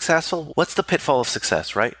you're successful, what's the pitfall of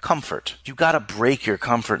success, right? Comfort. You gotta break your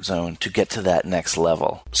comfort zone to get to that next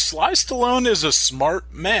level. Sly Stallone is a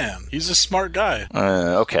smart man. He's a smart guy.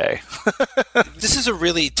 Okay. This is a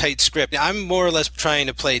really tight script. I'm more or less trying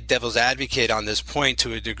to play devil's advocate on this point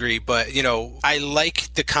to a degree, but, you know, I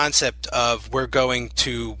like the concept of we're going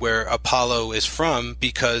to where Apollo is from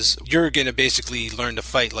because you're going to basically learn to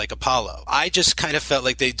fight like Apollo. I just kind of felt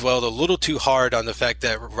like they dwelled a little too hard on the fact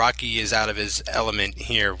that Rocky is out of his element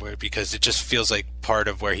here because it just feels like part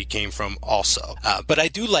of where he came from also. But I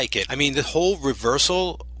do like it. I mean, the whole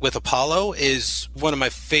reversal with Apollo is one of my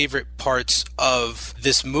favorite parts of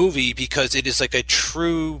this movie because it is like a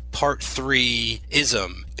true part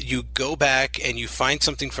 3-ism. You go back and you find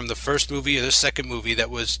something from the first movie or the second movie that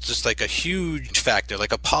was just like a huge factor.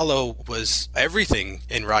 Like Apollo was everything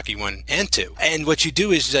in Rocky 1 and 2. And what you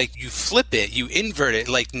do is like you flip it, you invert it.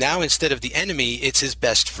 Like now instead of the enemy, it's his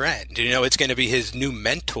best friend. You know, it's going to be his new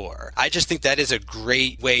mentor. I just think that is a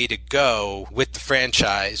great way to go with the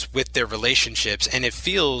franchise, with their relationships, and it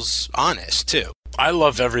feels honest too. I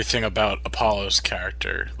love everything about Apollo's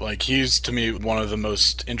character. Like, he's, to me, one of the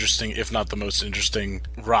most interesting, if not the most interesting,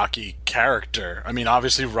 Rocky character. I mean,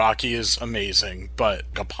 obviously, Rocky is amazing, but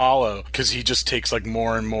Apollo, because he just takes, like,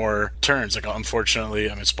 more and more turns. Like, unfortunately,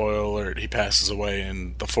 I mean, spoiler alert, he passes away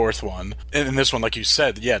in the fourth one. And in this one, like you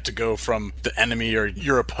said, yeah, to go from the enemy or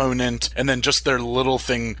your opponent, and then just their little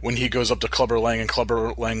thing when he goes up to Clubber Lang, and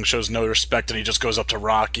Clubber Lang shows no respect, and he just goes up to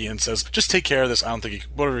Rocky and says, just take care of this. I don't think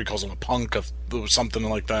whatever he calls him, a punk, or something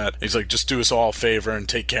like that. He's like, just do us all a favor and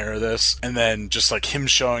take care of this. And then just like him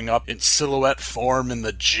showing up in silhouette form in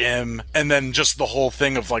the gym, and then just the whole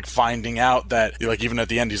thing of like finding out that, like, even at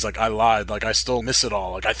the end, he's like, I lied, like, I still miss it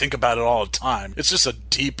all, like, I think about it all the time. It's just a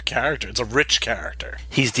deep character. It's a rich character.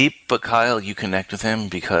 He's deep, but Kyle, you connect with him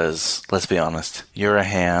because, let's be honest, you're a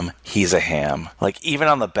ham, he's a ham. Like, even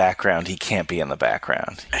on the background, he can't be in the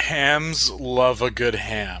background. Hams love a good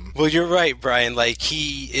ham. Well, you're right, Brian. Like,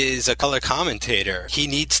 he is a color commentator. He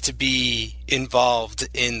needs to be involved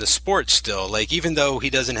in the sport still. Like, even though he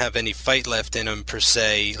doesn't have any fight left in him per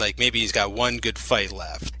se, like maybe he's got one good fight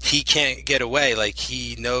left, he can't get away. Like,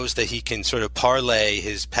 he knows that he can sort of parlay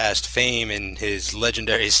his past fame and his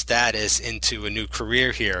legendary status into a new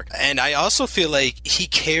career here. And I also feel like he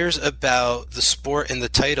cares about the sport and the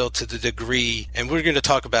title to the degree, and we're going to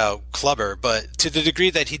talk about Clubber, but to the degree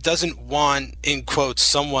that he doesn't want, in quotes,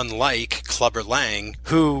 someone like Clubber Lang,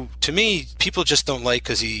 who to me people just don't like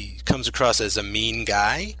because he comes across as a mean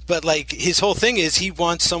guy. But like, his whole thing is he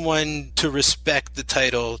wants someone to respect the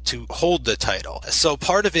title, to hold the title. So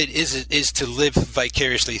part of it is to live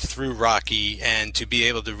vicariously through Rocky and to be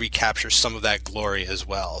able to recapture some of that glory as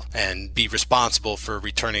well and be responsible for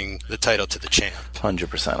returning the title to the champ.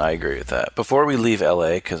 100%, I agree with that. Before we leave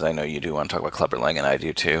LA, because I know you do want to talk about Clubber Lang, and I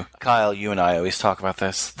do too. Kyle, you and I always talk about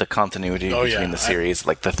this, the continuity between the series,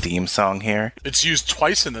 like the theme song here. It's used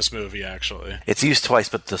twice in this movie, actually. It's used twice,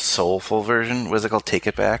 but the soulful version, what is it called? Take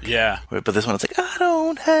It Back? Yeah. But this one, it's like, I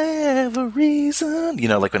don't have a reason. You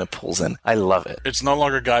know, like when it pulls in. I love it. It's no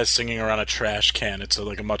longer guys singing around a trash can. It's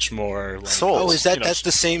like a much more... Like, soul. Oh, is that, that's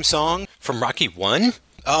the same song from Rocky 1?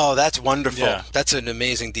 Oh, that's wonderful. Yeah. That's an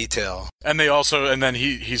amazing detail. And they also, and then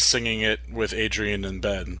he's singing it with Adrian in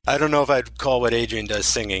bed. I don't know if I'd call what Adrian does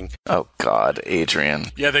singing. Oh God,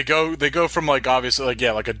 Adrian. Yeah, they go from like obviously like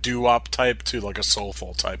like a doo-wop type to like a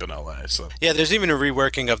soulful type in LA. So yeah, there's even a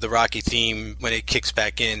reworking of the Rocky theme when it kicks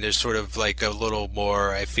back in. There's sort of like a little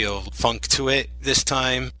more, I feel, funk to it this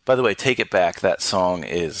time. By the way, Take It Back, that song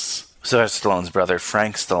is Sylvester Stallone's brother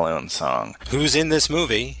Frank Stallone's song. Who's in this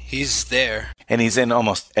movie? He's there. And he's in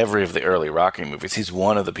almost every of the early Rocky movies. He's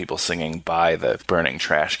one of the people singing by the burning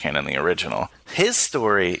trash can in the original. His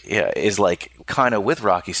story is like kind of with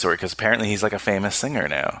Rocky's story, because apparently he's like a famous singer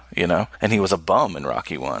now, you know? And he was a bum in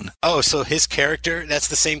Rocky 1. Oh, so his character, that's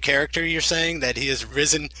the same character you're saying, that he has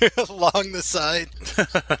risen along the side?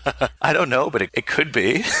 I don't know, but it could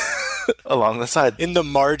be. Along the side. In the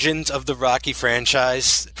margins of the Rocky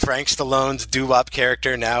franchise, Frank Stallone's doo-wop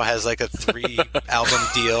character now has like a 3-album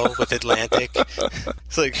deal with Atlantic.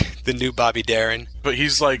 It's like the new Bobby Darin. But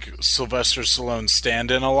he's like Sylvester Stallone's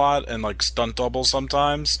stand-in a lot and like stunt double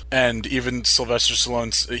sometimes. And even Sylvester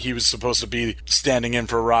Stallone, he was supposed to be standing in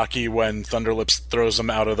for Rocky when Thunderlips throws him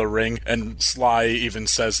out of the ring. And Sly even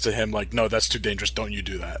says to him like, no, that's too dangerous. Don't you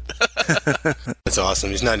do that. That's awesome.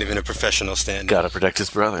 He's not even a professional stand-in. Gotta protect his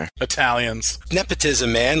brother. Italians.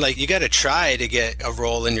 Nepotism, man. Like, you gotta try to get a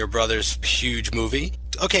role in your brother's huge movie.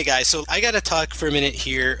 Okay, guys, so I gotta talk for a minute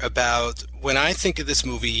here about when I think of this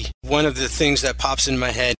movie, one of the things that pops in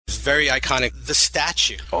my head is very iconic, the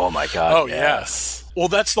statue. Oh my God. Oh, yes. Well,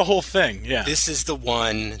 that's the whole thing, yeah. This is the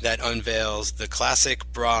one that unveils the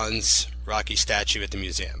classic bronze Rocky statue at the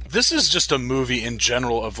museum. This is just a movie in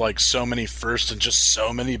general of like so many firsts and just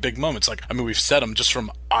so many big moments. Like, I mean, we've said them just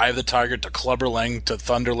from Eye of the Tiger to Clubber Lang to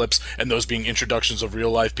Thunderlips, and those being introductions of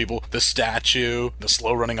real life people. The statue, the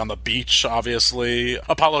slow running on the beach, obviously.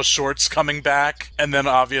 Apollo Shorts coming back, and then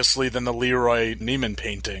obviously then the Leroy Neiman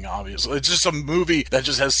painting, obviously. It's just a movie that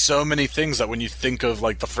just has so many things that when you think of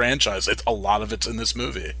like the franchise, a lot of it's in this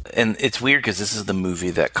movie. And it's weird because this is the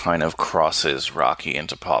movie that kind of crosses Rocky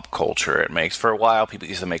into pop culture. It makes, for a while, people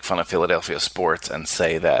used to make fun of Philadelphia sports and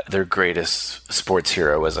say that their greatest sports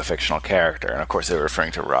hero was a fictional character. And of course, they were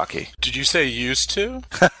referring to Rocky. Did you say used to?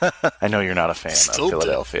 I know you're not a fan of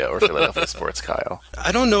Philadelphia or Philadelphia sports, Kyle.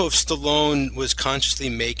 I don't know if Stallone was consciously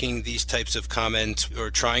making these types of comments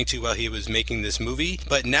or trying to while he was making this movie,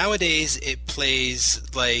 but nowadays it plays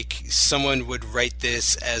like someone would write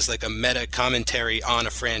this as like a meta commentary on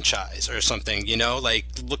a franchise or something, you know, like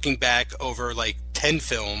looking back over like 10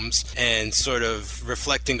 films and sort of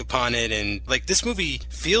reflecting upon it. And like, this movie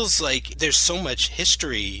feels like there's so much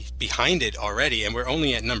history behind it already, and we're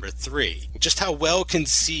only at number 3. Just how well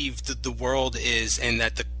conceived the world is, and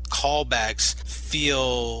that the callbacks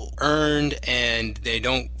feel earned and they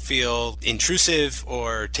don't feel intrusive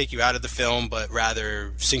or take you out of the film, but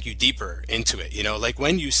rather sink you deeper into it. You know, like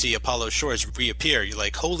when you see Apollo Shores reappear, you're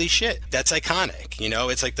like, holy shit, that's iconic. You know,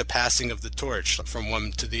 it's like the passing of the torch from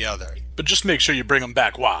one to the other. But just make sure you bring them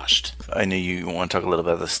back washed. I know you want to talk a little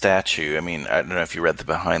bit about the statue. I mean, I don't know if you read the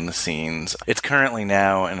behind the scenes. It's currently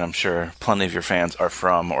now, and I'm sure plenty of your fans are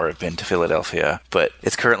from or have been to Philadelphia, but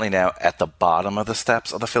it's currently now at the bottom of the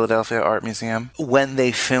steps of the Philadelphia Art Museum. When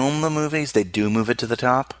they film the movies, they do move it to the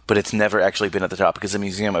top, but it's never actually been at the top because the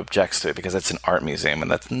museum objects to it because it's an art museum,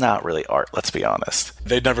 and that's not really art, let's be honest.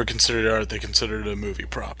 They never considered it art, they considered it a movie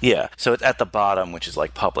prop. Yeah, so it's at the bottom, which is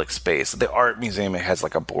like public space. The art museum, it has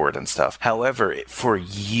like a board and stuff. However, for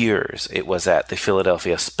years, it was at the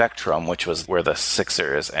Philadelphia Spectrum, which was where the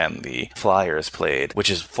Sixers and the Flyers played, which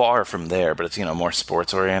is far from there, but it's, you know, more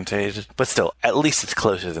sports oriented. But still, at least it's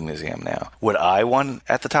closer to the museum now. Would I want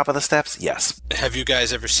at the top of the steps? Yes. Have you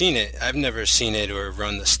guys ever seen it? I've never seen it or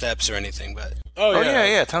run the steps or anything, but... Oh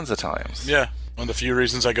yeah, tons of times. Yeah. One of the few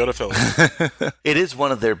reasons I go to Philly. It is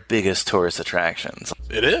one of their biggest tourist attractions.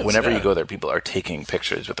 It is. Whenever you go there, people are taking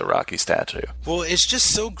pictures with the Rocky statue. Well, it's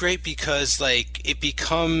just so great because, like, it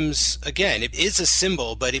becomes, again, it is a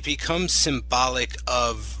symbol, but it becomes symbolic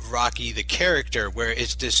of Rocky the character, where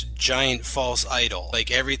it's this giant false idol. Like,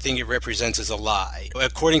 everything it represents is a lie.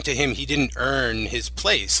 According to him, he didn't earn his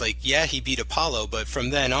place. Like, yeah, he beat Apollo, but from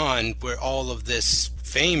then on, where all of this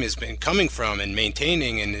fame has been coming from and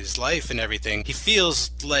maintaining in his life and everything, he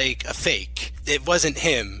feels like a fake. It wasn't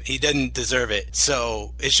him. He didn't deserve it.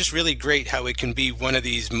 So it's just really great how it can be one of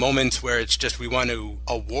these moments where it's just, we want to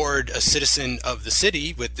award a citizen of the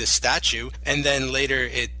city with this statue, and then later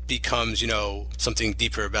it becomes, you know, something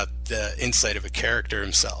deeper about the insight of a character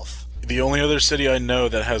himself. The only other city I know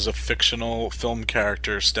that has a fictional film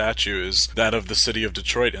character statue is that of the city of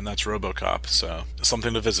Detroit, and that's RoboCop. So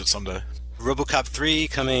something to visit someday. RoboCop 3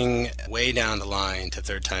 coming way down the line to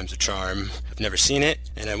Third Time's a Charm. I've never seen it,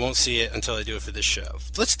 and I won't see it until I do it for this show.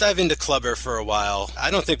 Let's dive into Clubber for a while. I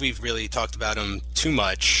don't think we've really talked about him too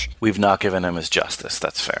much. We've not given him his justice,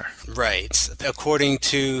 that's fair. Right. According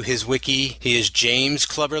to his wiki, he is James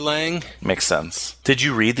Clubber Lang. Makes sense. Did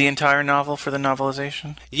you read the entire novel for the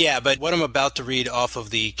novelization? Yeah, but what I'm about to read off of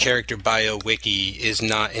the character bio wiki is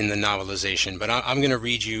not in the novelization, but I'm going to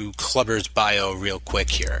read you Clubber's bio real quick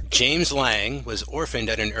here. James Lang was orphaned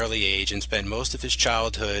at an early age and spent most of his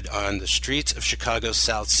childhood on the streets of Chicago's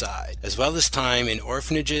South Side, as well as time in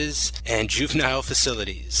orphanages and juvenile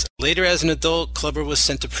facilities. Later, as an adult, Clubber was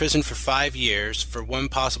sent to prison for 5 years for one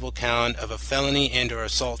possible count of a felony and or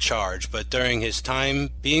assault charge, but during his time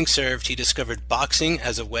being served, he discovered boxing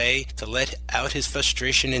as a way to let out his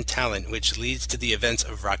frustration and talent, which leads to the events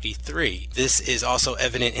of Rocky 3. This is also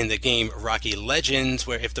evident in the game Rocky Legends,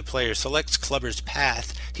 where if the player selects Clubber's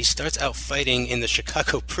path, he starts out fighting in the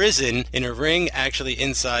Chicago prison in a ring actually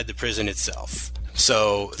inside the prison itself.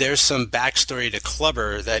 So there's some backstory to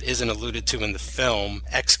Clubber that isn't alluded to in the film.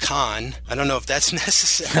 Ex-con. I don't know if that's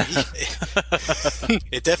necessary.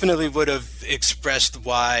 It definitely would have expressed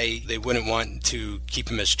why they wouldn't want to keep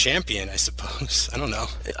him as champion, I suppose. I don't know.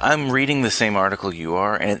 I'm reading the same article you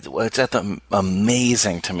are, and it's at the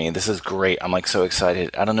amazing to me. This is great. I'm like so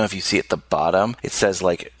excited. I don't know if you see at the bottom. It says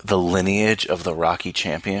like the lineage of the Rocky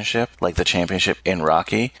Championship, like the championship in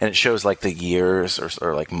Rocky, and it shows like the years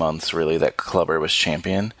or like months really that Clubber was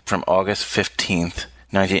champion from August 15th,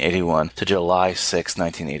 1981 to July 6th,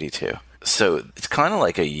 1982. So it's kind of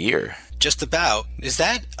like a year. Just about. Is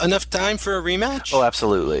that enough time for a rematch? Oh,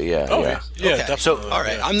 absolutely. Yeah. Oh, yeah. yeah, Okay. definitely. So, all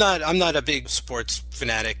right. Yeah. I'm not a big sports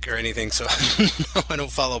fanatic or anything, so I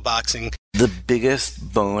don't follow boxing. The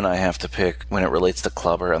biggest bone I have to pick when it relates to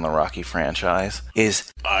Clubber and the Rocky franchise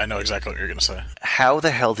is... I know exactly what you're going to say. How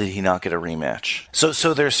the hell did he not get a rematch?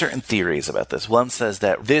 So there are certain theories about this. One says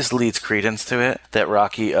that this leads credence to it, that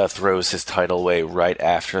Rocky throws his title away right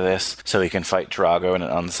after this so he can fight Drago in an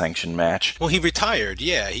unsanctioned match. Well, he retired.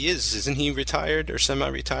 Yeah, he is. Isn't he retired or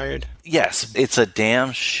semi-retired? Yes, it's a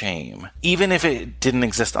damn shame. Even if it didn't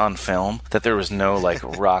exist on film, that there was no, like,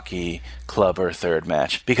 Rocky Clubber third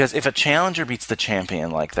match. Because if a champ challenger beats the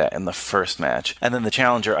champion like that in the first match, and then the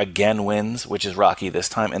challenger again wins, which is Rocky this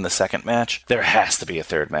time in the second match, there has to be a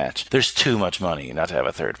third match. There's too much money not to have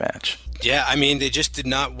a third match. Yeah, I mean, they just did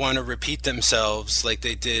not want to repeat themselves like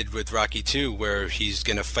they did with Rocky 2, where he's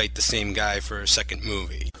going to fight the same guy for a second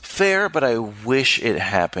movie. Fair, but I wish it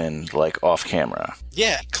happened, like, off camera.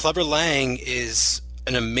 Yeah, Clubber Lang is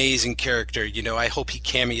an amazing character. You know, I hope he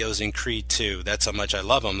cameos in Creed 2. That's how much I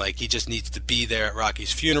love him. Like, he just needs to be there at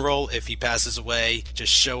Rocky's funeral. If he passes away,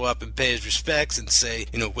 just show up and pay his respects and say,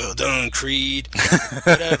 you know, well done, Creed.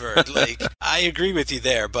 Whatever. Like, I agree with you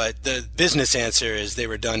there, but the business answer is they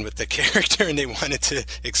were done with the character and they wanted to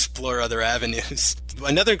explore other avenues.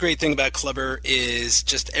 Another great thing about Clubber is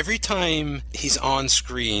just every time he's on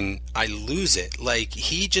screen, I lose it. Like,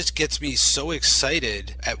 he just gets me so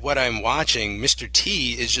excited at what I'm watching. Mr. T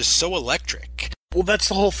is just so electric. Well, that's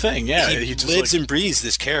the whole thing, yeah. He just lives and breathes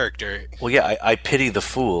this character. Well, yeah, I Pity the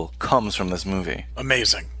Fool comes from this movie.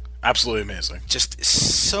 Amazing. Absolutely amazing. Just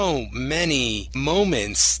so many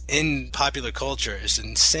moments in popular culture. It's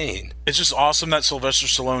insane. It's just awesome that Sylvester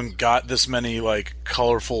Stallone got this many, like,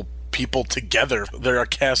 colorful people together. They're a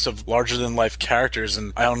cast of larger-than-life characters,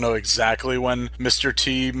 and I don't know exactly when Mr.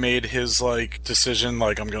 T made his, like, decision,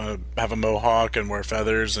 like, I'm gonna have a mohawk and wear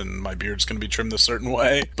feathers and my beard's gonna be trimmed a certain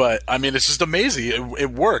way, but, I mean, it's just amazing.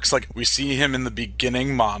 It works. Like, we see him in the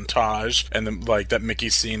beginning montage, and then, like, that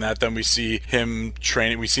Mickey's seeing that, then we see him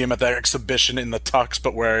training, we see him at that exhibition in the tux,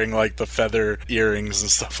 but wearing, like, the feather earrings and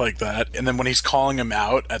stuff like that, and then when he's calling him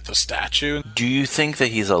out at the statue. Do you think that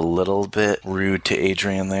he's a little bit rude to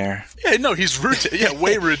Adrian there? Yeah, no, he's rude to, yeah,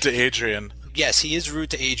 way rude to Adrian. Yes, he is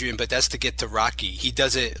rude to Adrian, but that's to get to Rocky. He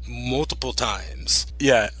does it multiple times.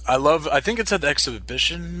 Yeah, I think it's at the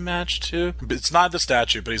exhibition match too. It's not the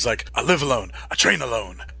statue, but he's like, I live alone, I train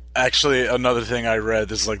alone. Actually, another thing I read,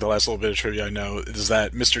 this is like the last little bit of trivia I know, is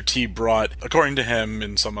that Mr. T brought, according to him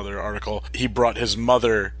in some other article, he brought his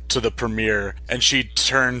mother to the premiere, and she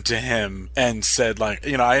turned to him and said, like,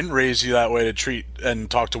 you know, I didn't raise you that way to treat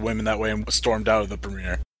and talk to women that way, and stormed out of the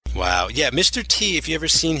premiere. Wow. Yeah, Mr. T, if you ever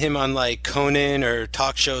seen him on, like, Conan or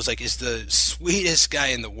talk shows, like, is the sweetest guy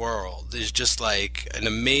in the world. Is just, like, an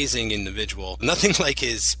amazing individual. Nothing like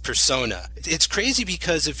his persona. It's crazy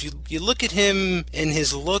because if you look at him and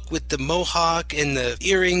his look with the mohawk and the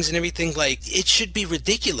earrings and everything, like, it should be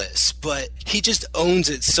ridiculous, but he just owns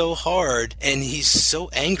it so hard, and he's so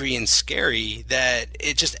angry and scary that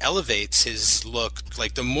it just elevates his look.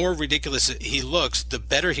 Like, the more ridiculous he looks, the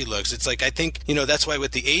better he looks. It's like, I think, you know, that's why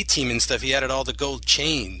with the A-Team and stuff, he added all the gold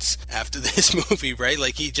chains after this movie, right?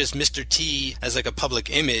 Like, he just, Mr. T, as like a public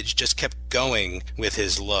image, just kept going with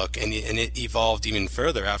his look, and it evolved even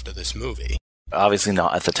further after this movie. Obviously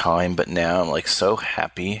not at the time, but now I'm like so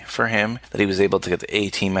happy for him that he was able to get the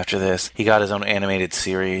A-Team after this. He got his own animated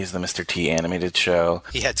series, the Mr. T animated show.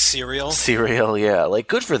 He had Serial? Serial, yeah. Like,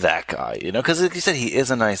 good for that guy, you know, because like you said, he is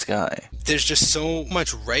a nice guy. There's just so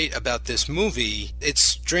much right about this movie. It's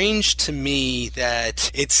strange to me that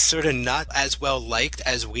it's sort of not as well liked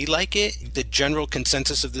as we like it. The general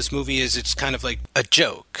consensus of this movie is it's kind of like a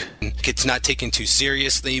joke. It's not taken too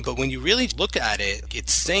seriously, but when you really look at it,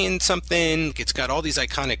 it's saying something. It's got all these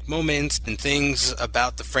iconic moments and things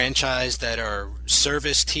about the franchise that are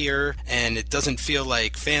serviced here, and it doesn't feel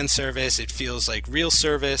like fan service. It feels like real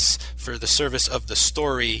service for the service of the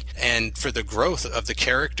story and for the growth of the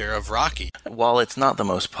character of Rocky. While it's not the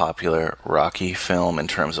most popular Rocky film in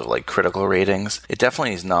terms of like critical ratings, it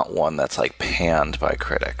definitely is not one that's like panned by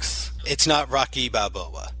critics. It's not Rocky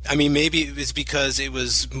Balboa. I mean, maybe it was because it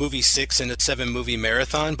was movie 6 in a 7-movie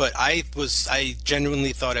marathon, but I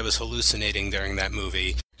genuinely thought I was hallucinating during that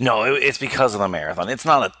movie. No, it's because of the marathon.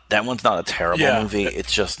 That one's not a terrible movie.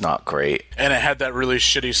 It's just not great. And it had that really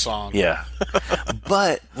shitty song. Yeah.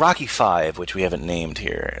 But Rocky V, which we haven't named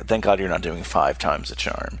here, thank God you're not doing 5 times the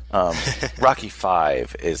charm. Rocky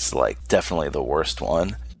V is like definitely the worst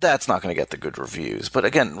one. That's not going to get the good reviews. But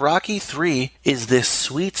again, Rocky 3 is this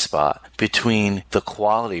sweet spot between the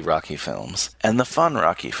quality Rocky films and the fun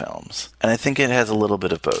Rocky films. And I think it has a little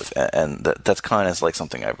bit of both. And that's kind of like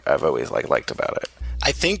something I've always liked about it.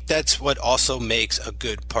 I think that's what also makes a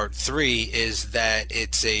good part 3 is that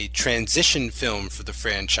it's a transition film for the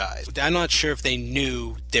franchise. I'm not sure if they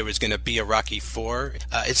knew there was going to be a Rocky 4.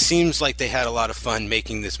 It seems like they had a lot of fun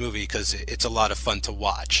making this movie because it's a lot of fun to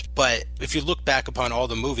watch. But if you look back upon all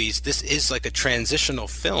the movies, this is like a transitional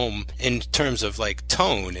film in terms of like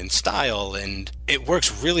tone and style, and it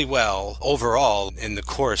works really well overall in the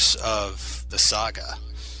course of the saga.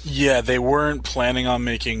 Yeah, they weren't planning on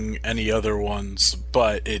making any other ones,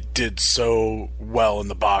 but it did so well in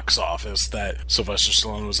the box office that Sylvester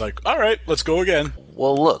Stallone was like, all right, let's go again.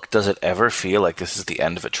 Well, look, does it ever feel like this is the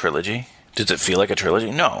end of a trilogy? Does it feel like a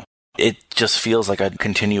trilogy? No. It just feels like a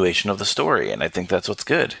continuation of the story, and I think that's what's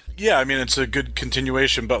good. Yeah, I mean, it's a good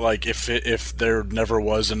continuation, but like if there never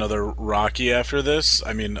was another Rocky after this,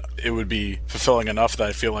 I mean, it would be fulfilling enough that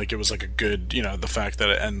I feel like it was like a good, the fact that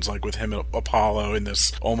it ends like with him and Apollo in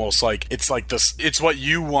this almost like this, it's what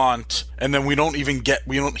you want, and then we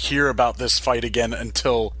don't hear about this fight again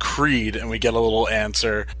until Creed, and we get a little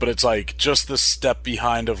answer, but it's like just the step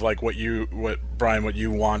behind of like what you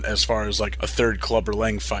want as far as like a third Clubber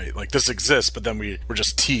Lang fight. Like this exists, but then we're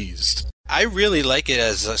just teased. I really like it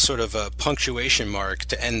as a sort of a punctuation mark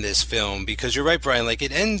to end this film, because you're right, Brian, like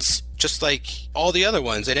it ends just like all the other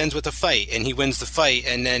ones. It ends with a fight, and he wins the fight,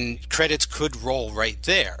 and then credits could roll right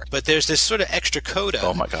there. But there's this sort of extra coda.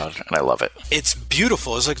 Oh my God, and I love it. It's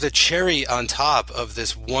beautiful. It's like the cherry on top of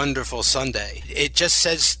this wonderful sundae. It just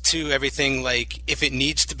says to everything, like, if it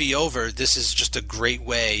needs to be over, this is just a great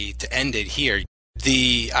way to end it here.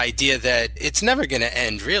 The idea that it's never going to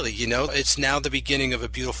end, really, it's now the beginning of a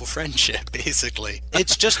beautiful friendship, basically.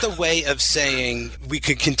 It's just a way of saying we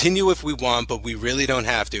could continue if we want, but we really don't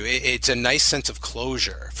have to. It's a nice sense of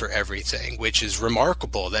closure for everything, which is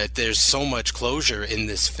remarkable that there's so much closure in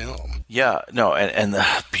this film. Yeah, no, and the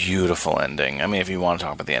beautiful ending. I mean, if you want to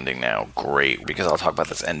talk about the ending now, great, because I'll talk about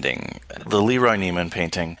this ending. The Leroy Neiman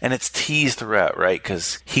painting, and it's teased throughout, right?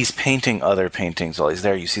 Because he's painting other paintings while he's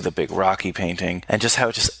there. You see the big Rocky painting, and just how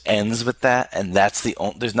it just ends with that, and that's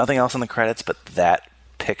there's nothing else in the credits but that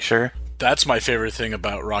picture. That's my favorite thing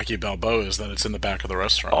about Rocky Balboa, is that it's in the back of the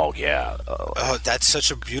restaurant. Oh, yeah. Oh, that's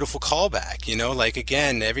such a beautiful callback, Like,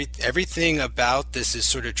 again, everything about this is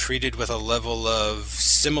sort of treated with a level of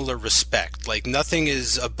similar respect. Like, nothing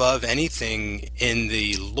is above anything in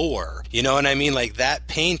the lore. You know what I mean? Like, that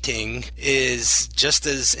painting is just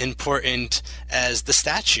as important as the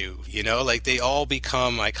statue, Like, they all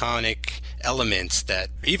become iconic elements that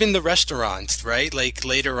even the restaurants, right? Like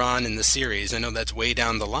later on in the series, I know that's way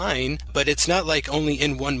down the line, but it's not like only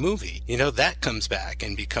in one movie, that comes back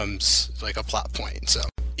and becomes like a plot point. So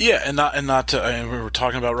yeah, and not to, we were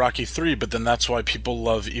talking about Rocky 3, but then that's why people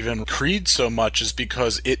love even Creed so much, is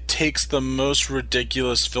because it takes the most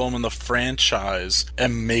ridiculous film in the franchise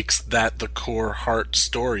and makes that the core heart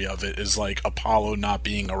story of it, is like Apollo not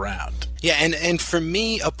being around. Yeah, and for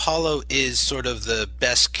me, Apollo is sort of the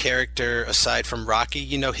best character aside from Rocky.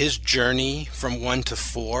 His journey from 1 to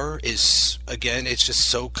 4 is, again, it's just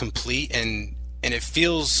so complete, and it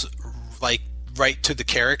feels like right to the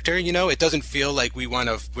character, It doesn't feel like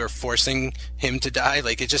we're forcing him to die.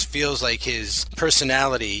 Like, it just feels like his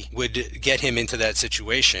personality would get him into that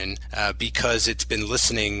situation because it's been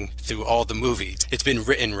listening through all the movies. It's been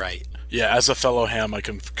written right. Yeah, as a fellow ham, I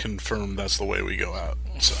can confirm that's the way we go out.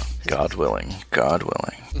 So God willing.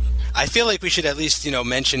 I feel like we should at least,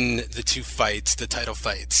 mention the two fights, the title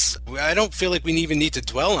fights. I don't feel like we even need to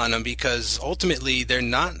dwell on them, because ultimately they're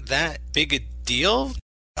not that big a deal,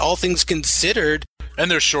 all things considered.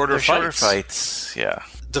 And they're shorter fights, yeah.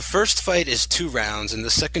 The first fight is 2 rounds, and the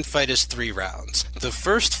second fight is 3 rounds. The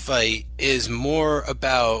first fight is more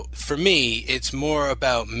about, for me, it's more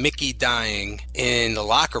about Mickey dying in the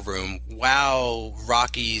locker room while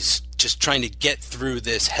Rocky's just trying to get through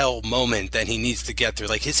this hell moment that he needs to get through.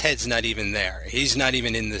 Like, his head's not even there. He's not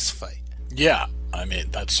even in this fight. Yeah. I mean,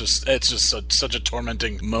 it's just such a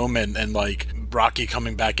tormenting moment, and like Rocky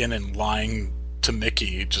coming back in and lying to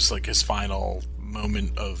Mickey, just like his final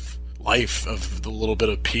moment of life, of the little bit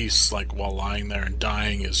of peace, like while lying there and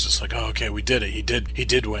dying, is just like, oh, okay, we did it. He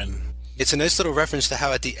did win. It's a nice little reference to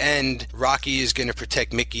how at the end Rocky is going to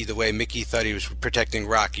protect Mickey the way Mickey thought he was protecting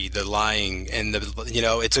Rocky, the lying, and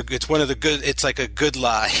it's one of the good, it's like a good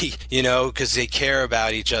lie, because they care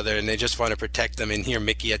about each other and they just want to protect them. And here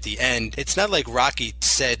Mickey at the end, it's not like Rocky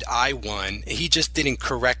said I won. He just didn't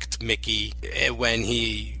correct Mickey when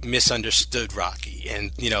he misunderstood Rocky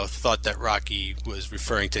and thought that Rocky was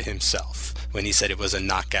referring to himself when he said it was a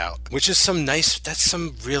knockout, which is that's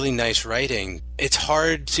some really nice writing. It's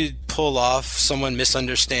hard to pull off someone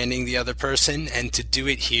misunderstanding the other person, and to do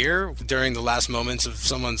it here during the last moments of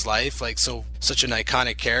someone's life, like such an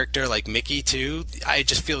iconic character like Mickey too. I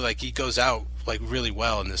just feel like he goes out like really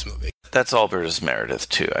well in this movie. That's all Burgess Meredith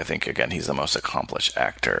too. I think, again, he's the most accomplished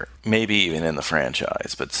actor, maybe even in the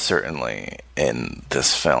franchise, but certainly in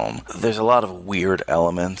this film. There's a lot of weird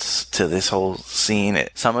elements to this whole scene.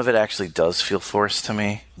 Some of it actually does feel forced to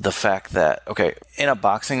me. The fact that, okay, in a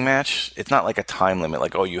boxing match, it's not like a time limit,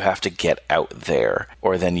 like, oh, you have to get out there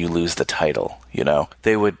or then you lose the title,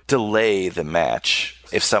 They would delay the match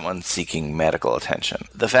if someone's seeking medical attention.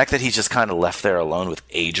 The fact that he's just kind of left there alone with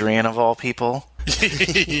Adrian, of all people,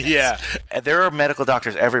 Yeah. There are medical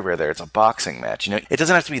doctors everywhere there. It's a boxing match. You know, it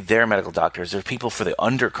doesn't have to be their medical doctors. There's people for the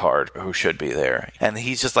undercard who should be there. And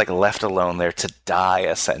he's just like left alone there to die,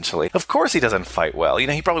 essentially. Of course he doesn't fight well. You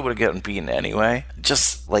know, he probably would have gotten beaten anyway.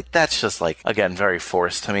 Just like, that's just like, again, very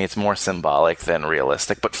forced to me. It's more symbolic than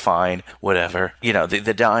realistic, but fine, whatever. You know,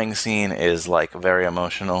 the dying scene is like very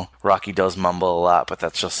emotional. Rocky does mumble a lot, but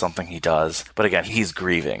that's just something he does. But again, he's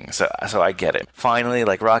grieving, so I get it. Finally,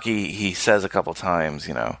 like Rocky, he says a couple times,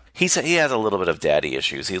 you know, he has a little bit of daddy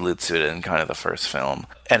issues. He alludes to it in kind of the first film,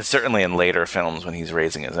 and certainly in later films when he's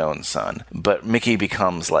raising his own son. But Mickey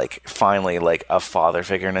becomes like finally like a father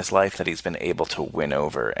figure in his life that he's been able to win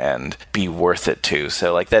over and be worth it to.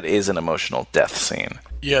 So like that is an emotional death scene.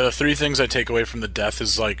 Yeah, the three things I take away from the death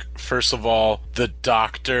is, like, first of all, the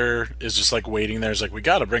doctor is just, like, waiting there. He's like, we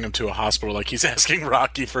gotta bring him to a hospital. Like, he's asking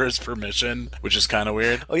Rocky for his permission, which is kind of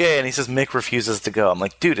weird. Oh, yeah, and he says Mick refuses to go. I'm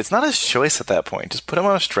like, dude, it's not his choice at that point. Just put him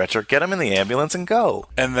on a stretcher, get him in the ambulance, and go.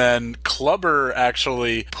 And then Clubber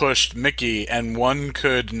actually pushed Mickey, and one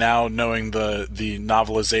could now, knowing the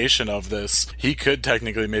novelization of this, he could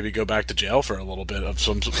technically maybe go back to jail for a little bit of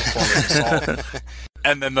some form of assault.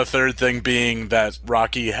 And then the third thing being that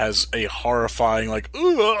Rocky has a horrifying, like,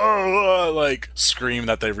 like scream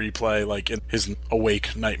that they replay, like in his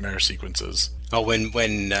awake nightmare sequences. Oh,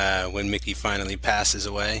 when Mickey finally passes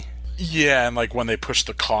away. Yeah, and like when they push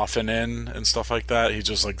the coffin in and stuff like that, he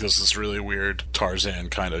just like does this really weird Tarzan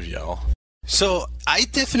kind of yell. So I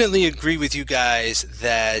definitely agree with you guys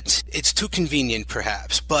that it's too convenient,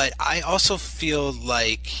 perhaps, but I also feel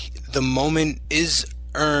like the moment is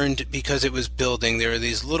earned because it was building. There are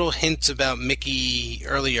these little hints about Mickey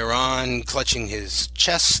earlier on clutching his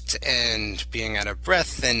chest and being out of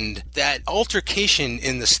breath, and that altercation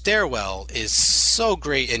in the stairwell is so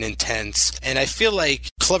great and intense, and I feel like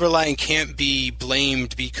Clubber Lang can't be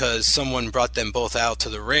blamed because someone brought them both out to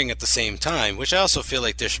the ring at the same time, which I also feel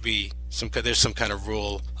like there's some kind of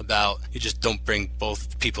rule about you just don't bring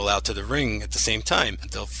both people out to the ring at the same time.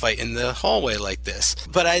 They'll fight in the hallway like this.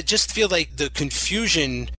 But I just feel like the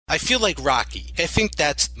confusion, I feel like Rocky. I think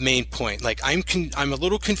that's the main point. Like I'm a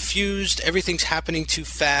little confused. Everything's happening too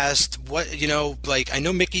fast. What, you know, like I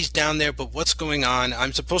know Mickey's down there, but what's going on?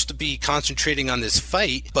 I'm supposed to be concentrating on this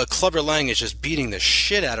fight, but Clubber Lang is just beating the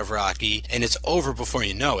shit out of Rocky and it's over before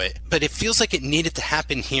you know it. But it feels like it needed to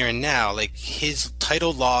happen here and now. Like his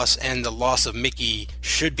title loss and the loss of Mickey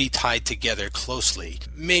should be tied together closely.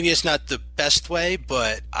 Maybe it's not the best way,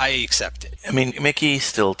 but I accept it. I mean, Mickey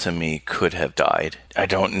still, to me, could have died. I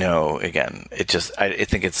don't know. Again, I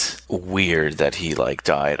think it's weird that he, like,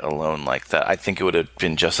 died alone like that. I think it would have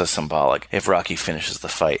been just as symbolic if Rocky finishes the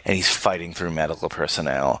fight and he's fighting through medical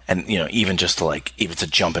personnel and, you know, even just to, like, even to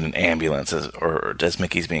jump in an ambulance or as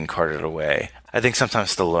Mickey's being carted away. I think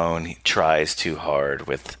sometimes Stallone tries too hard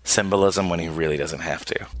with symbolism when he really doesn't have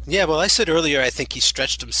to. Yeah, well, I said earlier I think he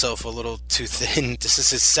stretched himself a little too thin. This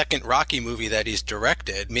is his second Rocky movie that he's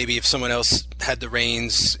directed. Maybe if someone else had the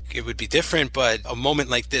reins, it would be different, but a moment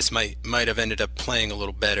like this might have ended up playing a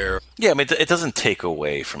little better. Yeah, I mean, it doesn't take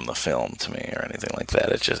away from the film to me or anything like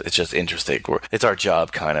that. It's just interesting. It's our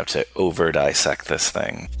job kind of to over-dissect this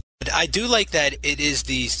thing. I do like that it is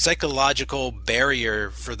the psychological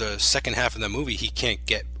barrier for the second half of the movie he can't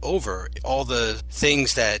get over. All the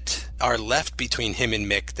things that are left between him and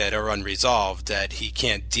Mick that are unresolved, that he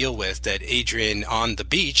can't deal with, that Adrian on the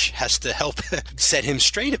beach has to help set him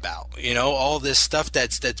straight about. You know, all this stuff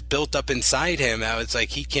that's built up inside him. How it's like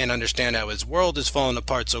he can't understand how his world is falling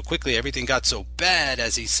apart so quickly. Everything got so bad,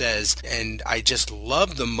 as he says. And I just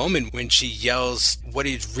love the moment when she yells what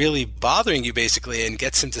is really bothering you, basically, and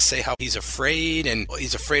gets him to say how he's afraid, and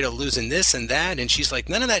he's afraid of losing this and that. And she's like,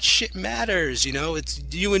 none of that shit matters. You know, it's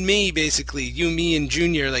you and me, basically. You, me, and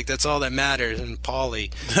Junior. Like, that's all that matters. And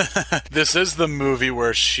Paulie. This is the movie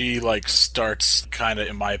where she, like, starts kind of,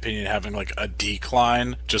 in my opinion, having, like, a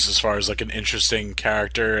decline, just as far as, like, an interesting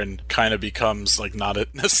character, and kind of becomes, like, not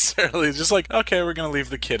necessarily just like, okay, we're gonna leave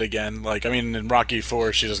the kid again. Like, I mean, in Rocky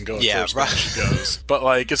IV, she doesn't go at first, but she goes. But,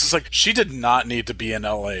 like, it's just like, she did not need to be in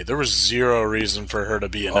LA. There was zero reason for her to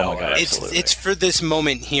be in LA. God, it's for this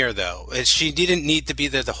moment here, though. She didn't need to be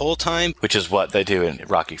there the whole time. Which is what they do in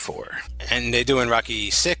Rocky IV. And they do in Rocky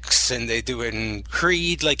VI, and they do it in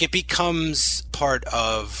Creed. Like, it becomes part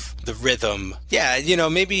of the rhythm. Yeah,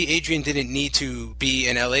 maybe Adrian didn't need to be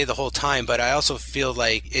in LA the whole time, but I also feel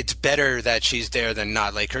like it's better that she's there than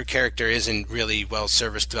not. Like, her character isn't really well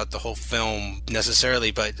serviced throughout the whole film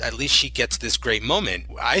necessarily, but at least she gets this great moment.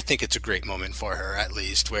 I think it's a great moment for her, at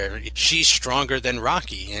least, where she's stronger than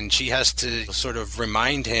Rocky, and she has to sort of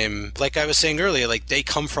remind him, like I was saying earlier, like, they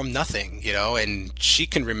come from nothing, and she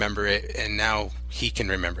can remember it, and now he can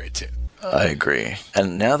remember it too. I agree.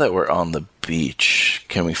 And now that we're on the beach,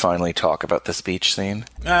 can we finally talk about this beach scene?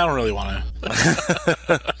 I don't really want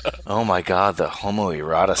to. Oh my god, the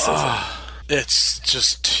homoeroticism. It's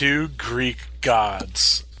just two Greek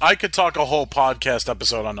gods. I could talk a whole podcast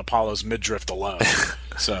episode on Apollo's midriff alone.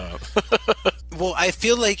 So... Well, I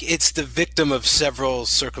feel like it's the victim of several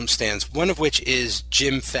circumstances, one of which is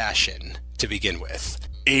gym fashion, to begin with.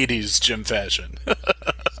 80s gym fashion.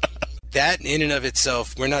 That in and of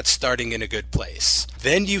itself, we're not starting in a good place.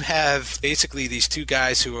 Then you have basically these two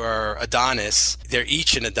guys who are Adonis. They're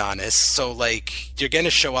each an Adonis. So, like, you're going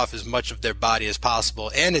to show off as much of their body as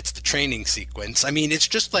possible. And it's the training sequence. I mean, it's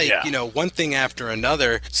just like, one thing after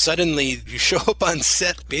another. Suddenly, you show up on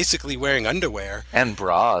set basically wearing underwear. And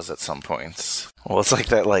bras at some points. Well, it's like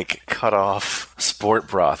that, like, cut-off sport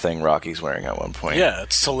bra thing Rocky's wearing at one point. Yeah,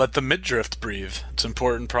 it's to let the midriff breathe. It's an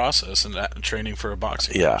important process in training for a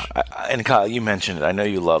boxing match. And Kyle, you mentioned it. I know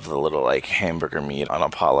you love the little, like, hamburger meat on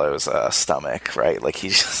Apollo's stomach, right? Like,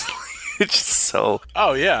 he's just... It's just so...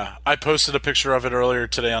 Oh, yeah. I posted a picture of it earlier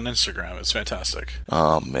today on Instagram. It's fantastic.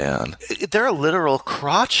 Oh, man. There are literal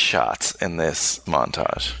crotch shots in this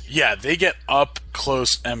montage. Yeah, they get up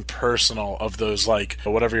close and personal of those, like,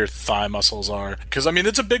 whatever your thigh muscles are. Because, I mean,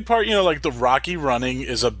 it's a big part, like, the Rocky running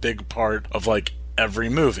is a big part of, like, every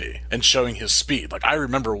movie and showing his speed. Like, I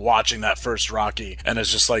remember watching that first Rocky and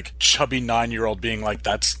it's just like chubby 9-year-old being like,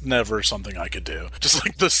 that's never something I could do. Just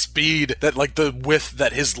like the speed that, like, the width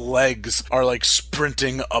that his legs are like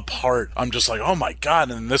sprinting apart. I'm just like, oh my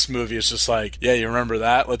god. And in this movie it's just like, yeah, you remember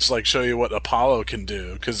that? Let's like show you what Apollo can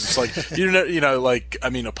do. Because it's like, like, I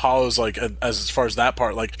mean, Apollo's like, as far as that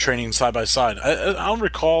part, like training side by side. I don't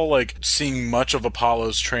recall like seeing much of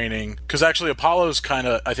Apollo's training, because actually Apollo's kind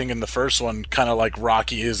of, I think in the first one, kind of like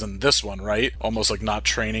Rocky is in this one, right? Almost like not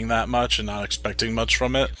training that much and not expecting much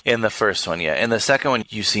from it. In the first one, yeah. In the second one,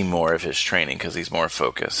 you see more of his training because he's more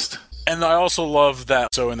focused. And I also love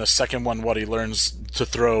that, so in the second one, what he learns to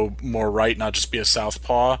throw more right, not just be a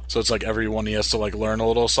southpaw. So it's like every one he has to like learn a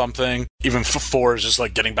little something. Even 4 is just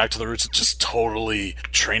like getting back to the roots, just totally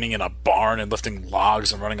training in a barn and lifting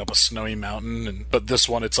logs and running up a snowy mountain. But this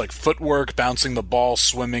one, it's like footwork, bouncing the ball,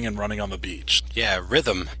 swimming, and running on the beach. Yeah,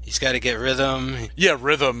 rhythm. He's got to get rhythm. Yeah,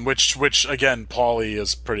 rhythm, which again, Paulie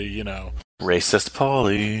is pretty, Racist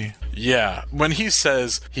Paulie. Yeah, when he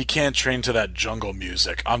says he can't train to that jungle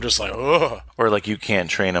music, I'm just like, ugh. Or like, you can't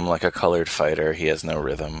train him like a colored fighter. He has no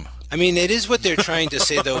rhythm. I mean, it is what they're trying to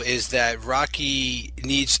say, though, is that Rocky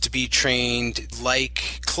needs to be trained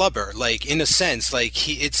like Clubber, like, in a sense, like,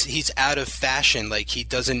 he's out of fashion, like, he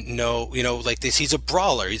doesn't know, like this, he's a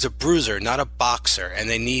brawler, he's a bruiser, not a boxer, and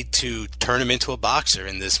they need to turn him into a boxer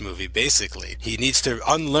in this movie, basically. He needs to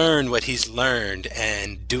unlearn what he's learned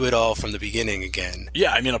and do it all from the beginning again.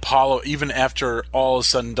 Yeah, I mean, Apollo, even after all is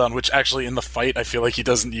said and done, which actually in the fight, I feel like he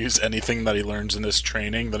doesn't use anything that he learns in this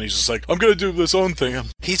training, then he's just like, I'm gonna do this own thing.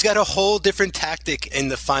 He's got a whole different tactic in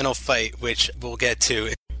the final fight, which we'll get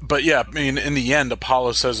to. But yeah, I mean, in the end,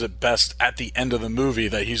 Apollo says it best at the end of the movie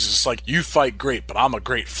that he's just like, you fight great, but I'm a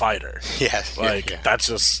great fighter. Yeah. That's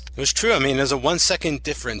just... It was true. I mean, there's a 1 second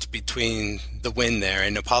difference between the win there,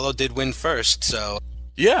 and Apollo did win first, so...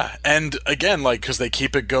 Yeah, and again, like, because they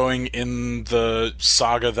keep it going in the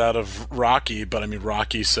saga that of Rocky, but I mean,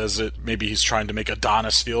 Rocky says it, maybe he's trying to make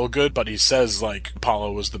Adonis feel good, but he says, like,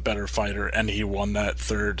 Apollo was the better fighter, and he won that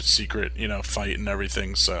third secret, fight and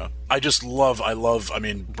everything, so... I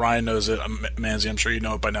mean, Brian knows it, Manzi, I'm sure you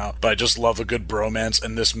know it by now, but I just love a good bromance,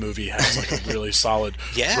 and this movie has, like, a really solid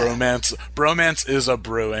bromance. Bromance is a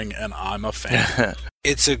brewing, and I'm a fan.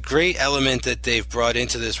 It's a great element that they've brought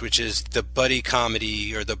into this, which is the buddy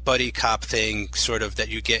comedy or the buddy cop thing, sort of, that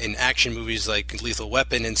you get in action movies like Lethal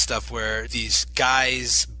Weapon and stuff, where these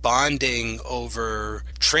guys bonding over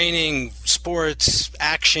training, sports,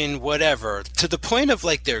 action, whatever, to the point of,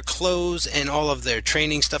 like, their clothes and all of their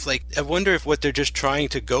training stuff. Like, I wonder if what they're just trying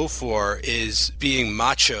to go for is being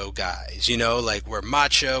macho guys, like, we're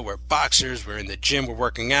macho, we're boxers, we're in the gym, we're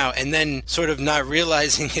working out, and then sort of not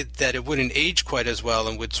realizing that it wouldn't age quite as well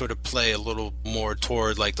and would sort of play a little more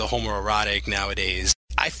toward, like, the homoerotic nowadays.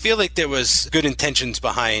 I feel like there was good intentions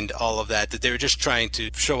behind all of that they were just trying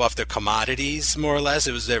to show off their commodities, more or less.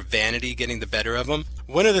 It was their vanity getting the better of them.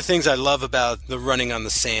 One of the things I love about the running on the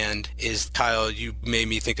sand is, Kyle, you made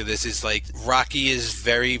me think of this, is like Rocky is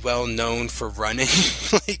very well known for running.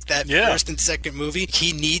 Like that first and second movie,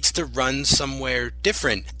 he needs to run somewhere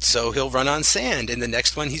different. So he'll run on sand, and the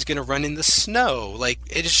next one he's going to run in the snow. Like,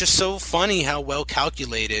 it is just so funny how well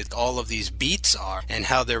calculated all of these beats are and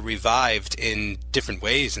how they're revived in different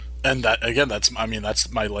ways. And that, again, that's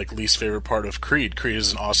my like least favorite part of Creed. Creed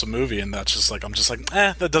is an awesome movie, and that's just like, I'm just like,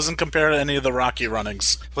 that doesn't compare to any of the Rocky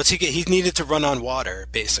runnings. What's he get? He needed to run on water,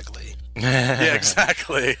 basically. Yeah,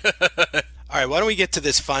 exactly. All right, why don't we get to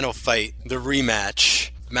this final fight, the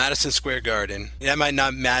rematch, Madison Square Garden. That might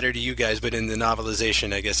not matter to you guys, but in the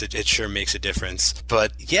novelization, I guess it sure makes a difference.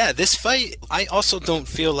 But yeah, this fight, I also don't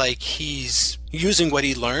feel like he's using what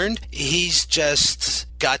he learned. He's just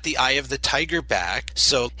got the eye of the tiger back,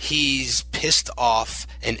 so he's pissed off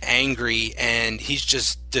and angry, and he's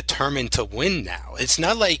just determined to win now. It's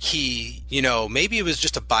not like he, maybe it was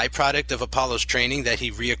just a byproduct of Apollo's training that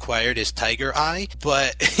he reacquired his tiger eye,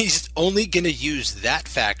 but he's only going to use that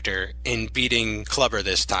factor in beating Clubber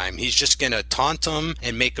this time. He's just going to taunt him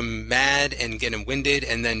and make him mad and get him winded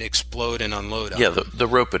and then explode and unload him. Yeah, the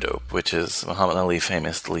rope-a-dope, which is Muhammad Ali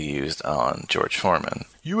famously used on George Foreman.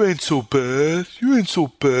 You ain't so bad.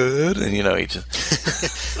 And, he just...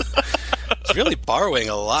 He's really borrowing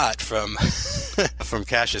a lot from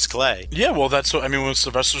Cassius Clay. Yeah, well, that's what, when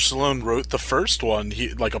Sylvester Stallone wrote the first one,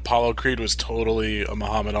 Apollo Creed was totally a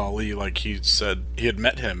Muhammad Ali. Like, he said he had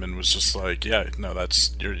met him and was just like, yeah, no,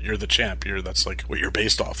 that's, you're the champ. That's like what you're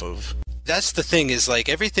based off of. That's the thing, is like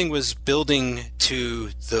everything was building to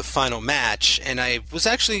the final match, and I was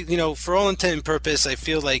actually, for all intent and purpose, I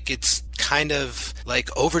feel like it's kind of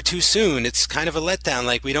like over too soon. It's kind of a letdown.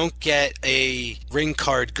 Like, we don't get a ring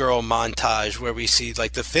card girl montage where we see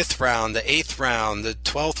like the 5th round, the 8th round, the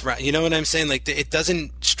 12th round. You know what I'm saying? Like, it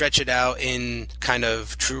doesn't stretch it out in kind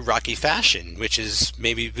of true Rocky fashion, which is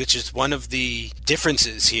one of the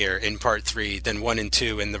differences here in part 3 than 1 and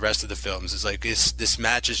 2 and the rest of the films. Is like this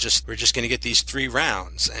match is just, we're just going to get these 3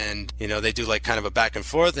 rounds, and they do like kind of a back and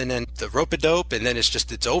forth, and then the rope-a-dope, and then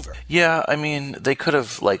it's over. Yeah, they could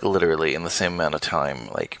have like literally in the same amount of time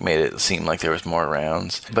like made it seem like there was more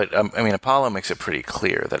rounds, but Apollo makes it pretty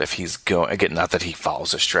clear that if he's going, again, not that he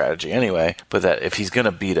follows a strategy anyway, but that if he's going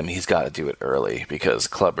to beat him, he's got to do it early because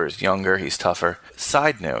Clubber's younger, he's tougher.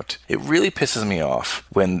 Side note, it really pisses me off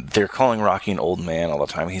when they're calling Rocky an old man all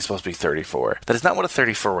the time. He's supposed to be 34. That is not what a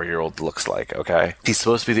 34-year-old looks like, okay? He's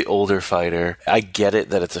supposed to be the older fighter. I get it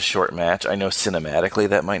that it's a short match. I know cinematically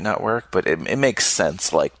that might not work, but it makes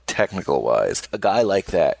sense, like, technical-wise. A guy like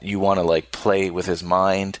that, you want to, like, play with his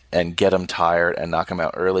mind and get him tired and knock him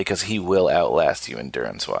out early because he will outlast you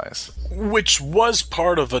endurance-wise. Which was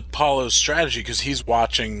part of Apollo's strategy, because he's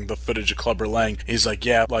watching the footage of Clubber Lang. He's like,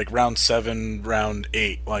 yeah, like round 7, round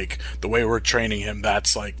 8, like the way we're training him,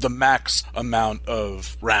 that's like the max amount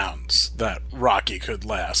of rounds that Rocky could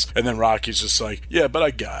last. And then Rocky's just like, yeah, but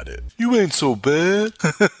I got it. You ain't so bad.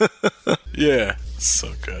 Yeah.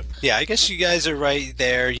 So good. Yeah, I guess you guys are right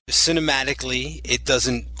there. Cinematically, it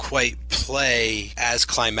doesn't quite play as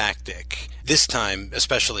climactic. This time,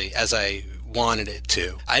 especially, as I wanted it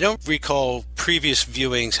to. I don't recall previous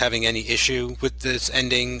viewings having any issue with this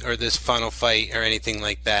ending or this final fight or anything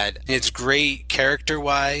like that. It's great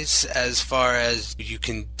character-wise, as far as you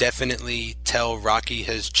can definitely tell Rocky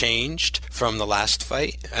has changed from the last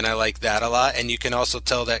fight, and I like that a lot. And you can also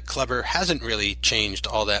tell that Clubber hasn't really changed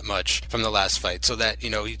all that much from the last fight, so that,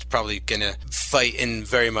 he's probably gonna fight in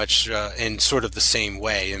very much in sort of the same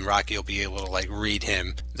way, and Rocky will be able to like read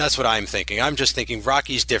him. That's what I'm thinking. I'm just thinking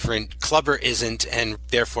Rocky's different, Clubber isn't, and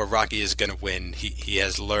therefore Rocky is going to win. He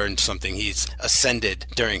has learned something. He's ascended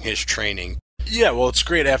during his training. Yeah, well, it's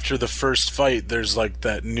great. After the first fight, there's like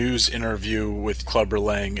that news interview with Clubber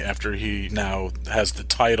Lang after he now has the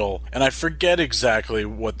title. And I forget exactly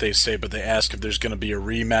what they say, but they ask if there's going to be a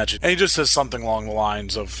rematch. And he just says something along the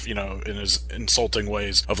lines of, in his insulting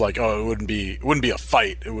ways of like, oh, it wouldn't be a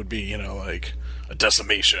fight. It would be, like a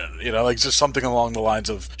decimation, like just something along the lines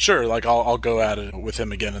of, sure, like I'll go at it with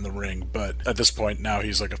him again in the ring, but at this point now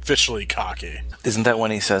he's like officially cocky. Isn't that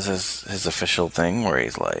when he says his official thing where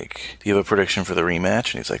he's like, do you have a prediction for the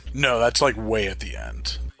rematch? And he's like, no, that's like way at the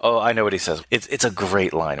end. Oh, I know what he says. It's a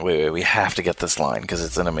great line. Wait, we have to get this line because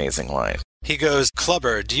it's an amazing line. He goes,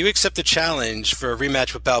 Clubber, do you accept the challenge for a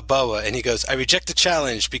rematch with Balboa? And he goes, I reject the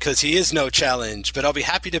challenge because he is no challenge, but I'll be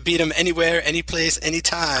happy to beat him anywhere, any place,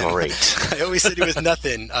 anytime. Great. I always said he was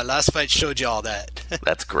nothing. Last fight showed you all that.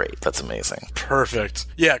 That's great. That's amazing. Perfect.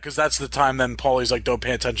 Yeah, because that's the time then Paulie's like, don't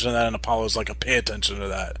pay attention to that, and Apollo's like, pay attention to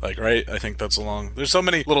that. Like, right? I think that's along. There's so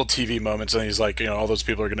many little TV moments, and he's like, you know, all those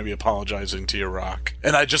people are going to be apologizing to you, Rock.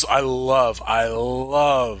 And I love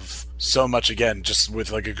so much, again, just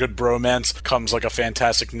with like a good bromance comes like a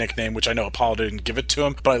fantastic nickname, which I know Apollo didn't give it to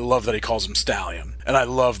him, but I love that he calls him Stallion. And I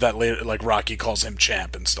love that later, like Rocky calls him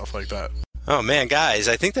Champ and stuff like that. Oh man, guys,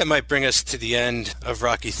 I think that might bring us to the end of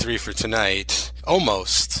Rocky 3 for tonight.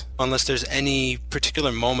 Almost. Unless there's any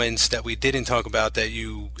particular moments that we didn't talk about that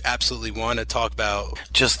you absolutely want to talk about.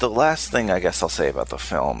 Just the last thing I guess I'll say about the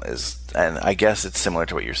film is, and I guess it's similar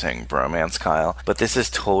to what you're saying, bromance, Kyle, but this is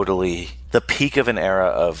totally the peak of an era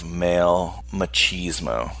of male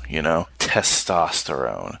machismo, you know?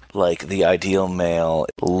 Testosterone. Like, the ideal male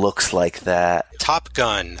looks like that. Top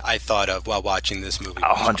Gun, I thought of while watching this movie.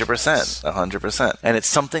 100%. 100%. And it's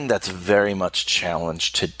something that's very much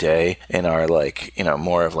challenged today in our, like, you know,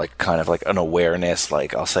 more of like kind of like an awareness,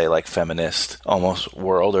 like I'll say like feminist almost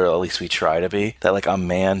world, or at least we try to be, that like a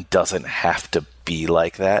man doesn't have to be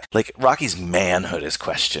like that. Like, Rocky's manhood is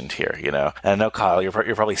questioned here, you know? And I know, Kyle, you're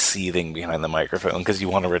probably seething behind the microphone because you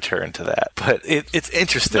want to return to that. But it's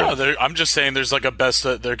interesting. No, I'm just saying there's like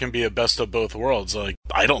there can be a best of both worlds. Like,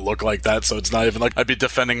 I don't look like that, so it's not even like I'd be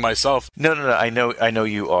defending myself. No, I know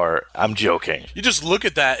you are. I'm joking. You just look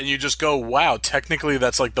at that and you just go, wow, technically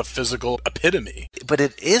that's like the physical epitome. But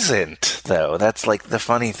it isn't, though. That's like the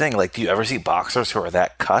funny thing. Like, do you ever see boxers who are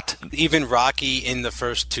that cut? Even Rocky in the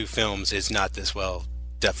first two films is not this well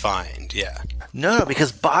defined, yeah. No,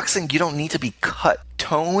 because boxing, you don't need to be cut.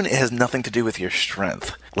 Tone has nothing to do with your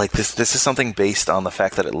strength. Like, this is something based on the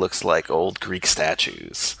fact that it looks like old Greek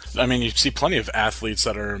statues. I mean, you see plenty of athletes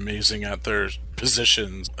that are amazing at their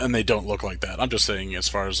positions, and they don't look like that. I'm just saying, as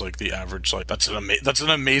far as like the average, like that's an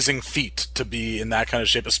amazing feat to be in that kind of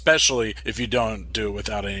shape, especially if you don't do it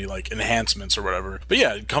without any like enhancements or whatever. But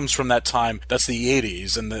yeah, it comes from that time. That's the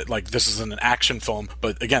 80s, and this is an action film.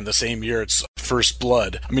 But again, the same year it's First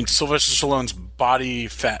Blood. I mean, Sylvester Stallone's body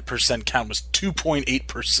fat percent count was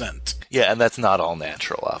 2.8%. Yeah, and that's not all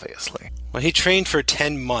natural, obviously. Well, he trained for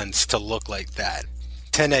 10 months to look like that.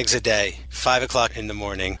 10 eggs a day, 5 o'clock in the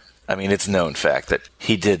morning. I mean, it's known fact that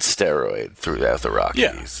he did steroid throughout the Rockies.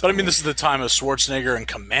 Yeah, but I mean, this is the time of Schwarzenegger and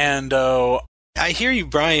Commando. I hear you,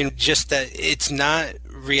 Brian, just that it's not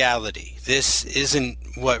reality. This isn't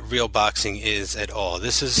what real boxing is at all.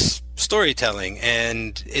 This is storytelling,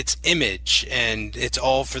 and it's image, and it's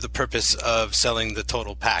all for the purpose of selling the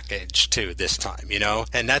total package too this time, you know?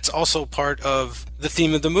 And that's also part of the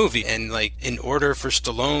theme of the movie. And like, in order for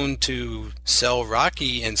Stallone to sell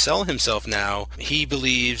Rocky and sell himself now, he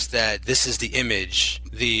believes that this is the image,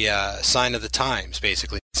 the sign of the times,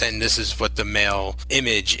 basically. And this is what the male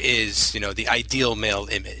image is, you know, the ideal male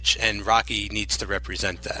image, and Rocky needs to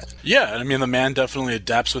represent that. Yeah, I mean, the man definitely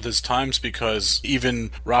adapts with his times, because even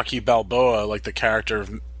Rocky Balboa, like the character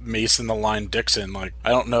of Mason the Line Dixon, like, I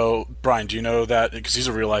don't know, Brian, do you know that? Because he's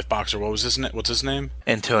a real life boxer. What's his name?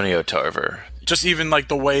 Antonio Tarver. Just even like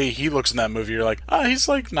the way he looks in that movie, you're like, he's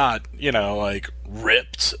like not, you know, like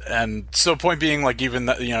ripped. And so point being, like, even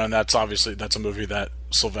that, you know, and that's a movie that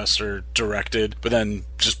Sylvester directed, but then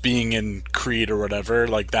just being in Creed or whatever,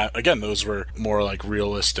 like that, again, those were more like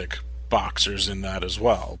realistic boxers in that as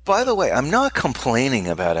well. By the way, I'm not complaining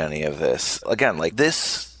about any of this. Again, like,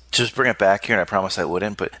 this, just bring it back here, and I promise I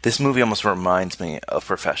wouldn't, but this movie almost reminds me of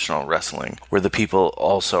professional wrestling, where the people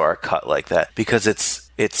also are cut like that, because it's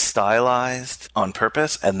stylized on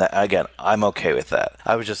purpose, and that, again, I'm okay with that.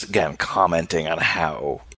 I was just, again, commenting on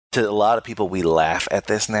how, to a lot of people, we laugh at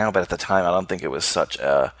this now, but at the time, I don't think it was such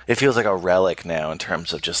a... It feels like a relic now in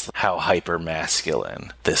terms of just how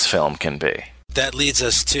hyper-masculine this film can be. That leads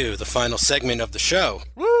us to the final segment of the show.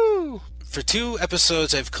 Woo! For 2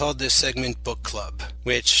 episodes, I've called this segment Book Club,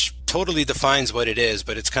 which totally defines what it is,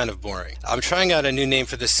 but it's kind of boring. I'm trying out a new name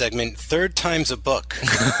for this segment, Third Time's a Book.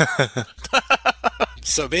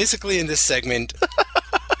 So basically in this segment...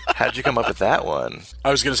 How'd you come up with that one?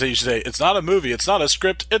 I was going to say, you should say, it's not a movie, it's not a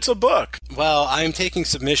script, it's a book. Well, I'm taking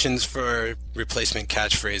submissions for replacement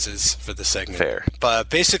catchphrases for the segment. Fair.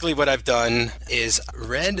 But basically what I've done is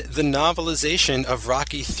read the novelization of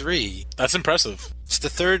Rocky 3. That's impressive. It's the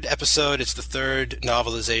third episode. It's the third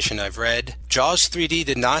novelization I've read. Jaws 3D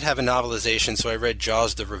did not have a novelization, so I read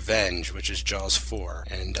Jaws the Revenge, which is Jaws 4,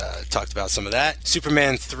 and talked about some of that.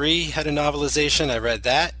 Superman 3 had a novelization. I read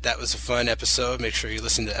that. That was a fun episode. Make sure you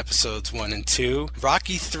listen to episodes 1 and 2.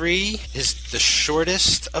 Rocky 3 is the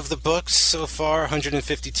shortest of the books so far,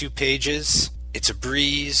 152 pages. It's a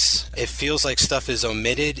breeze. It feels like stuff is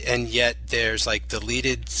omitted, and yet there's like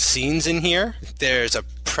deleted scenes in here. There's a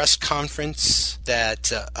press conference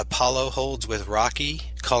that Apollo holds with Rocky,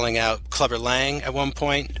 calling out Clubber Lang at one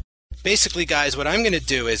point. Basically, guys, what I'm going to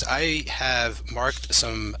do is I have marked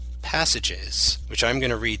some passages, which I'm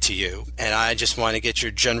going to read to you, and I just want to get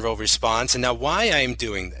your general response. And now why I'm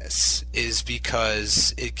doing this is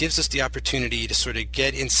because it gives us the opportunity to sort of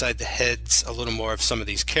get inside the heads a little more of some of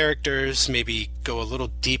these characters, maybe go a little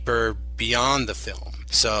deeper beyond the film.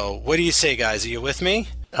 So what do you say, guys? Are you with me?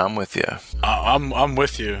 I'm with you. I'm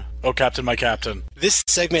with you. Oh, Captain, my Captain. This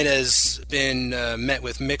segment has been met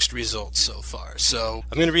with mixed results so far. So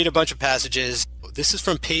I'm going to read a bunch of passages. This is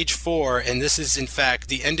from page 4, and this is, in fact,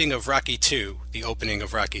 the ending of Rocky 2, the opening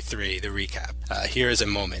of Rocky 3, the recap. Here is a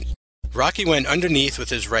moment. Rocky went underneath with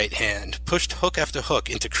his right hand, pushed hook after hook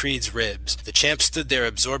into Creed's ribs. The champ stood there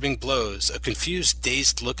absorbing blows, a confused,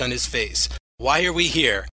 dazed look on his face. Why are we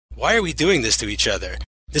here? Why are we doing this to each other?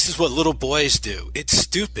 This is what little boys do. It's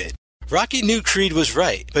stupid. Rocky knew Creed was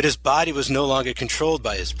right, but his body was no longer controlled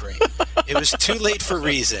by his brain. It was too late for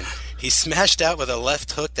reason. He smashed out with a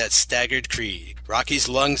left hook that staggered Creed. Rocky's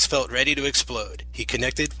lungs felt ready to explode. He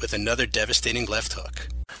connected with another devastating left hook.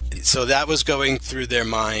 So that was going through their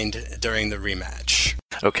mind during the rematch.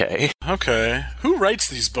 Okay. Who writes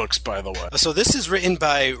these books, by the way? So this is written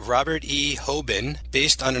by Robert E. Hoban,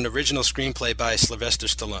 based on an original screenplay by Sylvester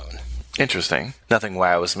Stallone. Interesting. Nothing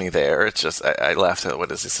wows me there. It's just, I laughed at,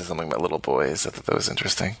 what is this, something about little boys. I thought that was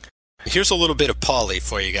interesting. Here's a little bit of Paulie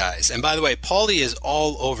for you guys. And by the way, Paulie is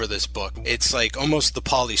all over this book. It's like almost the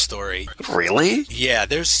Paulie story. Really? Yeah,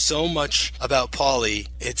 there's so much about Paulie,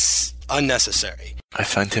 it's unnecessary. I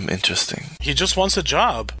find him interesting. He just wants a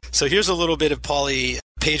job. So here's a little bit of Paulie,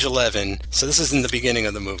 page 11. So this is in the beginning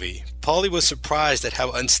of the movie. Paulie was surprised at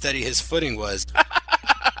how unsteady his footing was.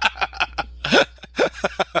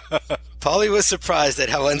 Paulie was surprised at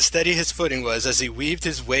how unsteady his footing was as he weaved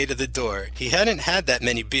his way to the door. He hadn't had that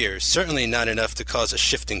many beers, certainly not enough to cause a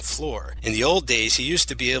shifting floor. In the old days, he used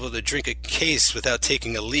to be able to drink a case without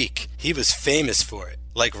taking a leak. He was famous for it,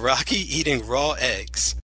 like Rocky eating raw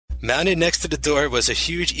eggs. Mounted next to the door was a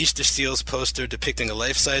huge Easter Seals poster depicting a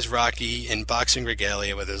life-size Rocky in boxing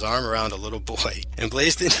regalia with his arm around a little boy.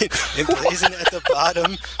 Emblazoned at the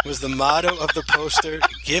bottom was the motto of the poster,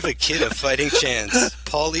 "Give a kid a fighting chance."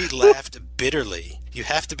 Paulie laughed bitterly. You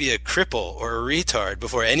have to be a cripple or a retard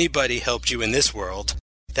before anybody helped you in this world.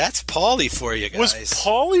 That's Paulie for you guys. Was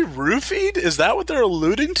Paulie roofied? Is that what they're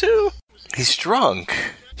alluding to? He's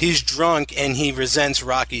drunk. He's drunk and he resents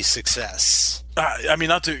Rocky's success. I mean,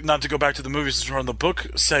 not to go back to the movies since we're on the book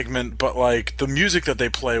segment, but like the music that they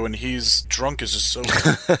play when he's drunk is just so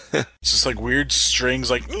it's just like weird strings,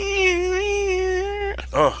 like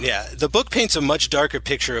oh yeah. The book paints a much darker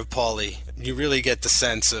picture of Paulie. You really get the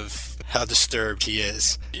sense of how disturbed he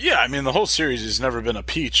is. Yeah, I mean the whole series has never been a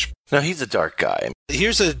peach. No, he's a dark guy.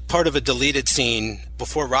 Here's a part of a deleted scene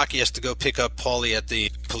before Rocky has to go pick up Paulie at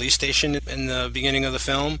the police station in the beginning of the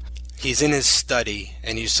film. He's in his study,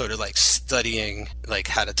 and he's sort of like studying like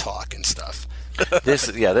how to talk and stuff.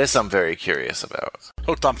 This I'm very curious about.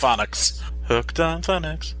 Hooked on phonics.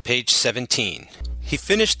 Page 17. He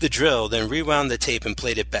finished the drill, then rewound the tape and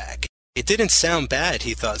played it back. It didn't sound bad,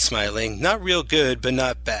 he thought, smiling. Not real good, but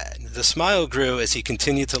not bad. The smile grew as he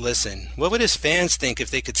continued to listen. What would his fans think if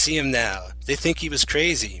they could see him now? They think he was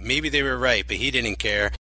crazy. Maybe they were right, but he didn't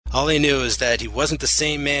care. All he knew is that he wasn't the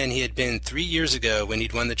same man he had been 3 years ago when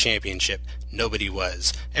he'd won the championship. Nobody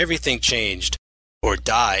was. Everything changed. Or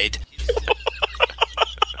died.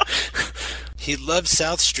 He loved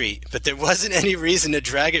South Street, but there wasn't any reason to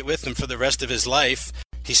drag it with him for the rest of his life.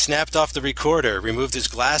 He snapped off the recorder, removed his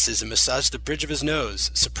glasses, and massaged the bridge of his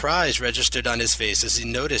nose. Surprise registered on his face as he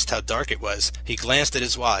noticed how dark it was. He glanced at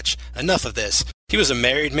his watch. Enough of this. He was a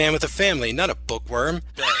married man with a family, not a bookworm.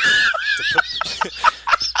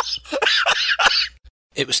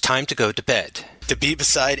 It was time to go to bed, to be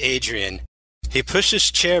beside Adrian. He pushed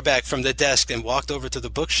his chair back from the desk and walked over to the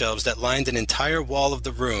bookshelves that lined an entire wall of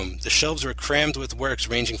the room. The shelves were crammed with works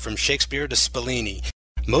ranging from Shakespeare to Spellini.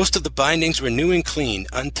 Most of the bindings were new and clean,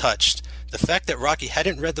 untouched. The fact that Rocky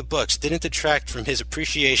hadn't read the books didn't detract from his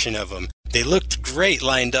appreciation of them. They looked great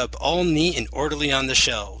lined up, all neat and orderly on the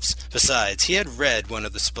shelves. Besides, he had read one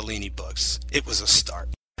of the Spellini books. It was a start.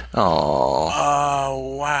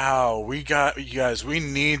 Oh, wow. We got, you guys, we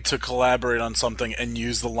need to collaborate on something and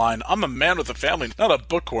use the line, "I'm a man with a family, not a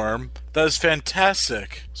bookworm." That is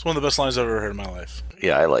fantastic. It's one of the best lines I've ever heard in my life.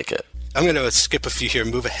 yeah, I like it. I'm going to skip a few here,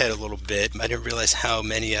 move ahead a little bit. I didn't realize how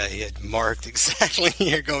many I had marked exactly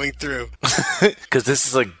here going through. Because this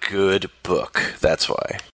is a good book. That's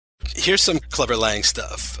why. Here's some Clubber Lang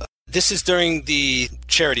stuff. This is during the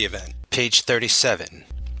charity event, page 37.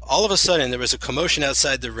 All of a sudden, there was a commotion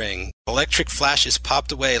outside the ring. Electric flashes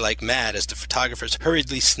popped away like mad as the photographers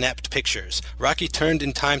hurriedly snapped pictures. Rocky turned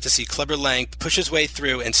in time to see Clubber Lang push his way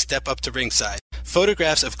through and step up to ringside.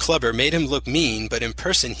 Photographs of Clubber made him look mean, but in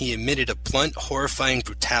person he emitted a blunt, horrifying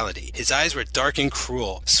brutality. His eyes were dark and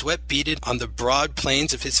cruel. Sweat beaded on the broad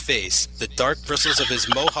planes of his face. The dark bristles of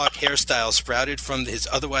his mohawk hairstyle sprouted from his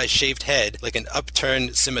otherwise shaved head like an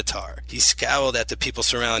upturned scimitar. He scowled at the people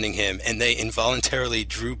surrounding him, and they involuntarily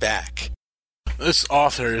drew back. This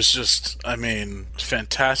author is just,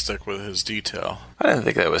 fantastic with his detail. I didn't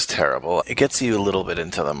think that was terrible. It gets you a little bit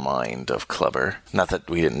into the mind of Clubber. Not that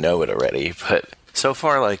we didn't know it already, but so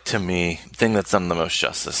far, to me, the thing that's done the most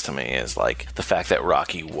justice to me is, the fact that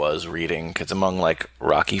Rocky was reading, because among,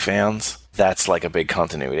 Rocky fans, that's, a big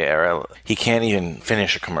continuity error. He can't even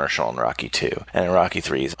finish a commercial in Rocky 2, and in Rocky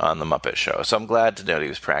 3 he's on The Muppet Show, so I'm glad to know he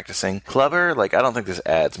was practicing. Clubber, I don't think this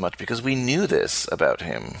adds much, because we knew this about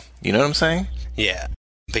him. You know what I'm saying? Yeah.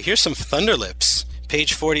 But here's some Thunderlips.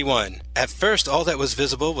 Page 41. At first, all that was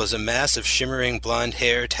visible was a mass of shimmering blonde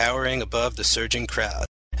hair towering above the surging crowd.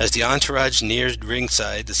 As the entourage neared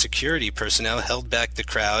ringside, the security personnel held back the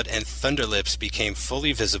crowd, and Thunderlips became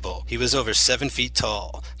fully visible. He was over 7 feet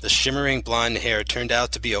tall. The shimmering blonde hair turned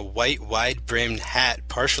out to be a white, wide-brimmed hat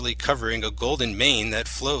partially covering a golden mane that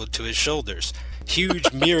flowed to his shoulders.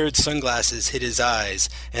 Huge mirrored sunglasses hid his eyes,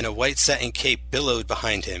 and a white satin cape billowed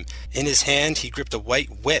behind him. In his hand, he gripped a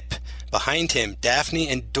white whip. Behind him, Daphne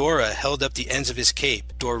and Dora held up the ends of his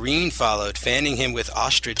cape. Doreen followed, fanning him with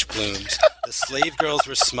ostrich plumes. The slave girls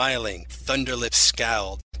were smiling. Thunderlips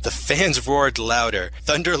scowled. The fans roared louder.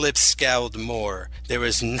 Thunderlips scowled more. There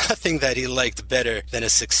was nothing that he liked better than a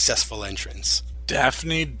successful entrance.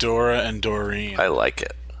 Daphne, Dora, and Doreen. I like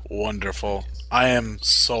it. Wonderful. I am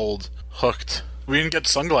sold. Hooked. We didn't get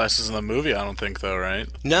sunglasses in the movie, I don't think, though, right?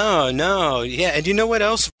 No. Yeah, and you know what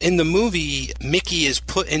else? In the movie, Mickey is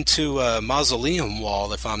put into a mausoleum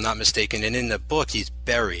wall, if I'm not mistaken, and in the book, he's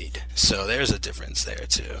buried. So there's a difference there,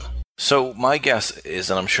 too. So my guess is,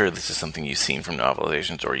 and I'm sure this is something you've seen from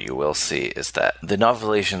novelizations or you will see, is that the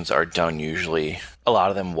novelizations are done usually, a lot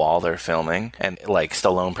of them while they're filming, and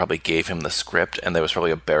Stallone probably gave him the script, and there was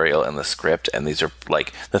probably a burial in the script, and these are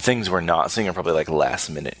the things we're not seeing are probably last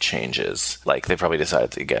minute changes. They probably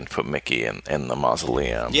decided to, again, put Mickey in the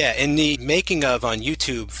mausoleum. Yeah, in the making of on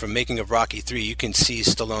YouTube from Making of Rocky 3, you can see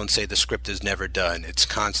Stallone say the script is never done. It's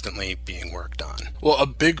constantly being worked on. Well, a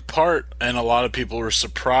big part, and a lot of people were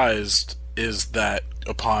surprised, is that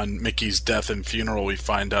upon Mickey's death and funeral, we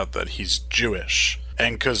find out that he's Jewish.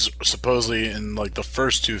 And because supposedly in the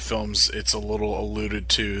first 2 films, it's a little alluded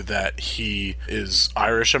to that he is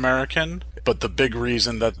Irish American. But the big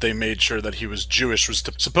reason that they made sure that he was Jewish was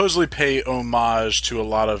to supposedly pay homage to a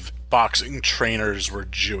lot of boxing trainers were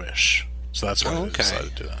Jewish. So that's why they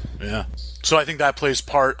decided to do that. Yeah. So I think that plays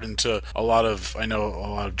part into I know a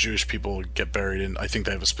lot of Jewish people get buried in, I think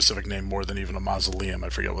they have a specific name more than even a mausoleum. I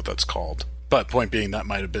forget what that's called. But point being, that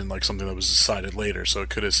might have been something that was decided later, so it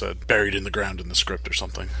could have said buried in the ground in the script or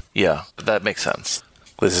something. Yeah, that makes sense.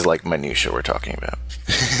 This is minutia we're talking about.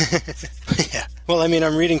 Yeah. Well,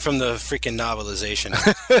 I'm reading from the freaking novelization.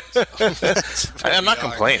 I'm not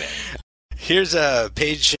complaining. Here's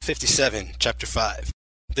page 57, chapter 5.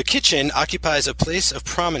 The kitchen occupies a place of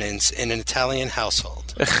prominence in an Italian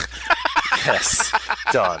household. Yes.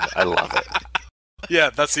 Done. I love it.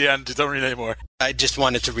 Yeah, that's the end. Don't read anymore. I just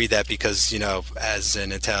wanted to read that because, as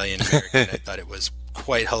an Italian American, I thought it was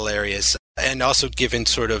quite hilarious. And also given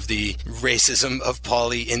sort of the racism of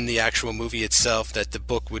Paulie in the actual movie itself, that the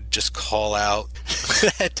book would just call out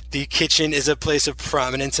that the kitchen is a place of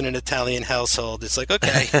prominence in an Italian household. It's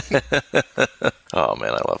okay. Oh,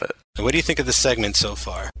 man, I love it. What do you think of the segment so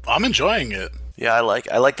far? I'm enjoying it. Yeah, I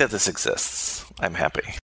like that this exists. I'm happy.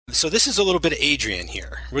 So this is a little bit of Adrian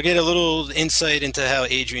here. We get a little insight into how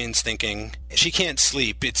Adrian's thinking. She can't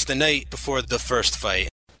sleep. It's the night before the first fight.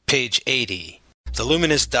 Page 80. The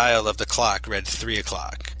luminous dial of the clock read 3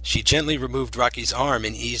 o'clock. She gently removed Rocky's arm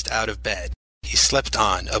and eased out of bed. He slept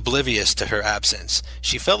on, oblivious to her absence.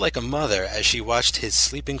 She felt like a mother as she watched his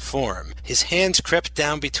sleeping form. His hands crept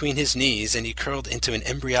down between his knees and he curled into an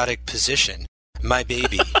embryonic position. My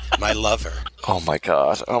baby, my lover. Oh my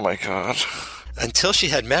god. Until she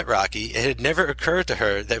had met Rocky, it had never occurred to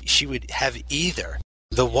her that she would have either.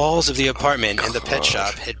 The walls of the apartment and the pet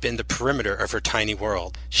shop had been the perimeter of her tiny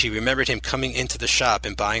world. She remembered him coming into the shop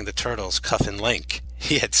and buying the turtles Cuff and Link.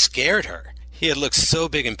 He had scared her. He had looked so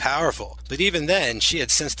big and powerful, but even then she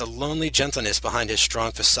had sensed a lonely gentleness behind his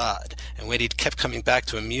strong facade, and when he'd kept coming back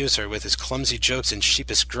to amuse her with his clumsy jokes and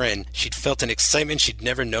sheepish grin, she'd felt an excitement she'd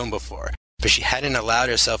never known before, but she hadn't allowed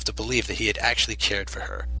herself to believe that he had actually cared for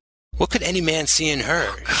her. What could any man see in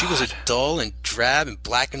her? She was a dull and drab and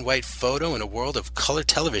black and white photo in a world of color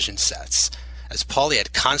television sets, as Paulie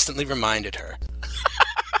had constantly reminded her.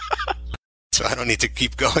 So I don't need to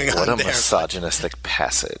keep going on there. What a misogynistic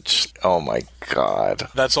passage. Oh my god.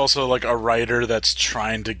 That's also like a writer that's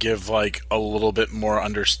trying to give like a little bit more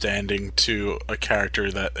understanding to a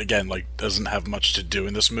character that, again, like doesn't have much to do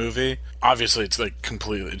in this movie. Obviously it's like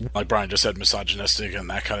completely, like Brian just said, misogynistic and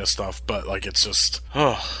that kind of stuff, but like it's just,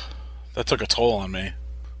 that took a toll on me.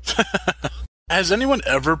 Has anyone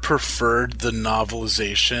ever preferred the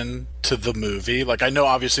novelization to the movie? Like, I know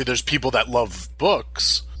obviously there's people that love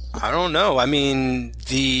books. I don't know. I mean,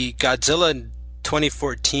 the Godzilla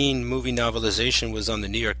 2014 movie novelization was on the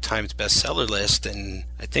New York Times bestseller list, and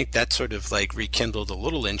I think that sort of like rekindled a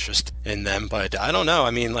little interest in them, but I don't know.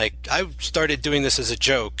 I mean, like, I started doing this as a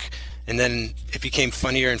joke, and then it became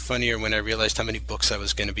funnier and funnier when I realized how many books I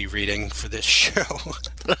was going to be reading for this show.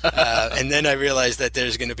 And then I realized that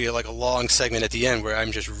there's going to be like a long segment at the end where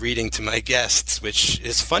I'm just reading to my guests, which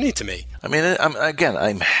is funny to me. I mean,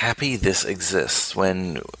 I'm happy this exists.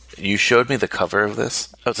 When you showed me the cover of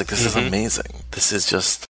this, I was like, this is amazing. This is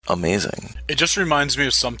just amazing. It just reminds me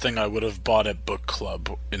of something I would have bought at book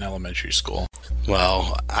club in elementary school.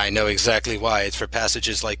 Well, I know exactly why. It's for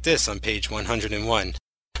passages like this on page 101.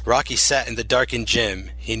 Rocky sat in the darkened gym.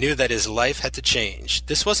 He knew that his life had to change.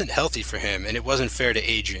 This wasn't healthy for him, and it wasn't fair to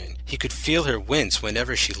Adrian. He could feel her wince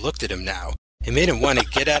whenever she looked at him now. It made him want to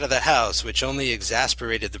get out of the house, which only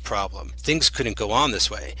exasperated the problem. Things couldn't go on this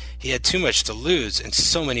way. He had too much to lose, and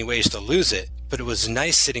so many ways to lose it. But it was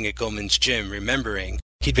nice sitting at Goldman's gym, remembering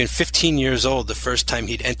he'd been 15 years old the first time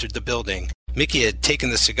he'd entered the building. Mickey had taken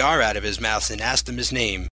the cigar out of his mouth and asked him his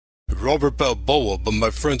name. Robert Balboa, but my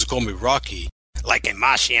friends call me Rocky. Like a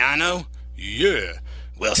Marciano? Yeah,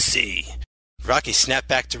 we'll see. Rocky snapped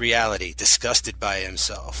back to reality, disgusted by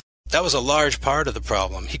himself. That was a large part of the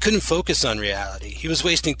problem. He couldn't focus on reality. He was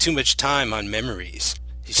wasting too much time on memories.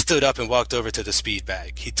 He stood up and walked over to the speed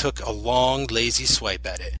bag. He took a long, lazy swipe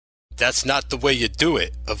at it. That's not the way you do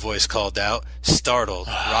it, a voice called out. Startled,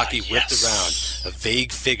 Rocky whipped around. A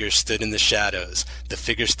vague figure stood in the shadows. The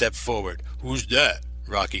figure stepped forward. Who's that?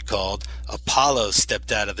 Rocky called. Apollo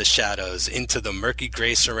stepped out of the shadows into the murky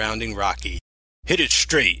gray surrounding Rocky. Hit it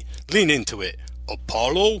straight. Lean into it.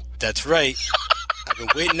 Apollo? That's right. I've been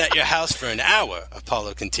waiting at your house for an hour,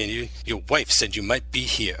 Apollo continued. Your wife said you might be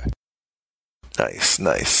here.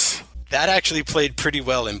 Nice. That actually played pretty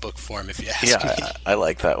well in book form, if you ask me. Yeah, I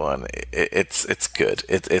like that one. It's good.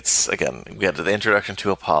 It's again, we had the introduction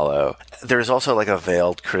to Apollo. There's also like a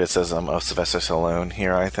veiled criticism of Sylvester Stallone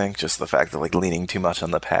here, I think, just the fact of like leaning too much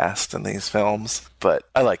on the past in these films. But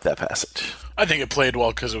I like that passage. I think it played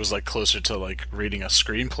well because it was like closer to like reading a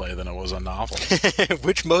screenplay than it was a novel.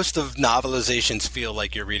 Which most of novelizations feel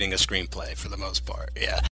like you're reading a screenplay for the most part,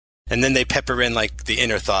 yeah. And then they pepper in like the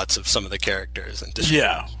inner thoughts of some of the characters and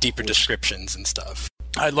deeper descriptions and stuff.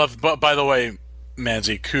 I love, but by the way,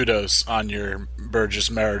 Manzi, kudos on your Burgess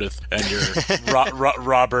Meredith and your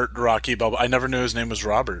Robert Rocky Balboa. I never knew his name was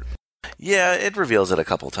Robert. Yeah, it reveals it a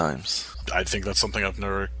couple times. I think that's something I've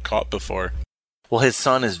never caught before. Well, his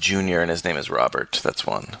son is Junior and his name is Robert. That's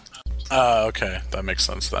one. Okay, that makes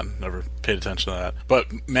sense then. Never paid attention to that. But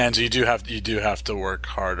Manzi, you do have to work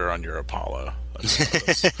harder on your Apollo.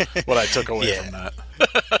 That's what I took away from that.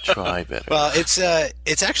 Try better. Well,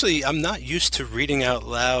 it's actually, I'm not used to reading out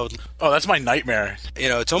loud. Oh, that's my nightmare. You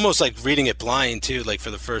know, it's almost like reading it blind too, like for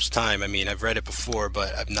the first time. I mean, I've read it before,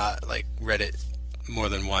 but I've not like read it more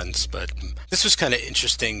than once. But this was kind of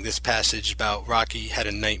interesting, this passage about Rocky had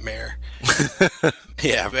a nightmare.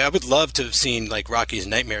 Yeah, I would love to have seen like Rocky's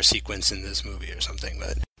nightmare sequence in this movie or something,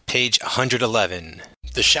 but page 111.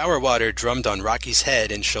 The shower water drummed on Rocky's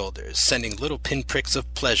head and shoulders, sending little pinpricks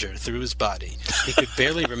of pleasure through his body. He could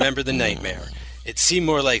barely remember the nightmare. It seemed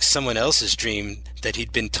more like someone else's dream that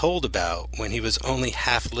he'd been told about when he was only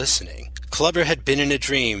half listening. Clubber had been in a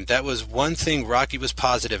dream. That was one thing Rocky was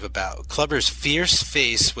positive about. Clubber's fierce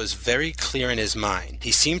face was very clear in his mind.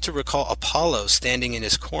 He seemed to recall Apollo standing in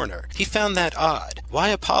his corner. He found that odd. Why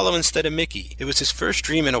Apollo instead of Mickey? It was his first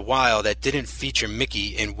dream in a while that didn't feature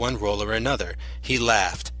Mickey in one role or another. He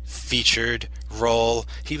laughed. Featured roll.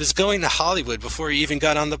 He was going to Hollywood before he even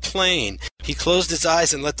got on the plane. He closed his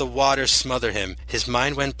eyes and let the water smother him. His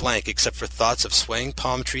mind went blank except for thoughts of swaying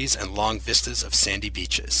palm trees and long vistas of sandy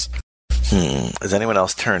beaches. Is anyone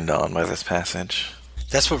else turned on by this passage?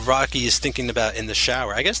 That's what Rocky is thinking about in the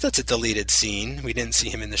shower. I guess that's a deleted scene. We didn't see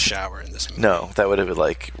him in the shower in this movie. No, that would have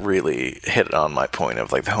like really hit on my point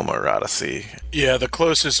of like the homoeroticy. Yeah, the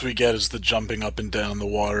closest we get is the jumping up and down the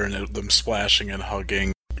water and them splashing and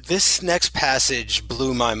hugging. This next passage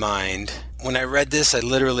blew my mind. When I read this, I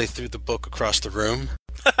literally threw the book across the room.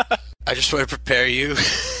 I just want to prepare you.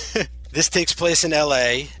 This takes place in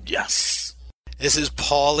L.A. Yes. This is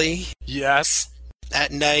Paulie. Yes.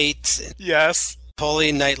 At night. Yes.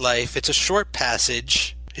 Paulie nightlife. It's a short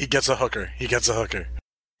passage. He gets a hooker.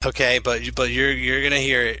 Okay, but you're gonna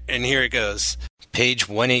hear it, and here it goes. Page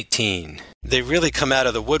 118. They really come out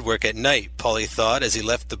of the woodwork at night, Paulie thought as he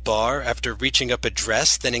left the bar after reaching up a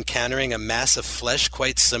dress, then encountering a mass of flesh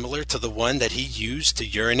quite similar to the one that he used to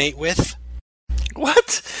urinate with.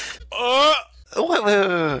 What?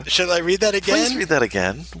 What? Should I read that again? Please read that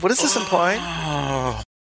again. What is this implying?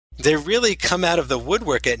 They really come out of the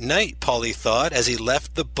woodwork at night, Paulie thought as he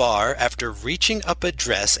left the bar after reaching up a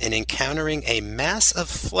dress and encountering a mass of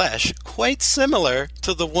flesh quite similar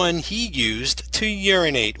to the one he used to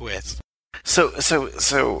urinate with.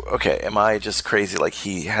 So, okay, am I just crazy? Like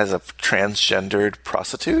he has a transgendered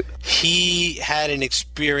prostitute? He had an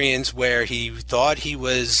experience where he thought he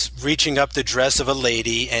was reaching up the dress of a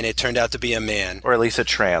lady and it turned out to be a man. Or at least a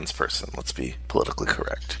trans person, let's be politically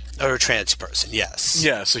correct. Or a trans person, yes.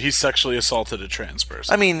 Yeah, so he sexually assaulted a trans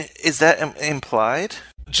person. I mean, is that implied?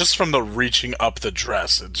 Just from the reaching up the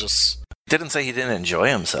dress, it just... Didn't say he didn't enjoy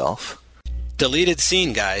himself. Deleted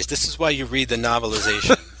scene, guys. This is why you read the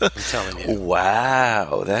novelization. I'm telling you.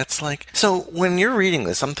 Wow, that's like... So when you're reading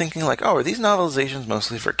this, I'm thinking like, oh, are these novelizations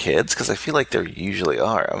mostly for kids? Because I feel like they usually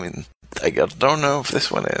are. I mean, I don't know if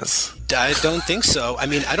this one is. I don't think so. I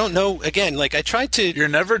mean, I don't know. Again, like I tried to... You're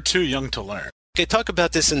never too young to learn. I talk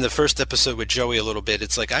about this in the first episode with Joey a little bit.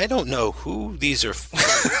 It's like, I don't know who these are for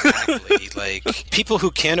exactly. Like, people who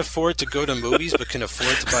can't afford to go to movies but can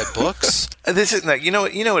afford to buy books. This is not, you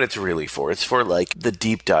know what it's really for? It's for, like, the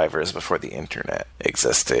deep divers before the internet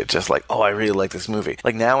existed. Just like, oh, I really like this movie.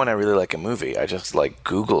 Like, now when I really like a movie, I just, like,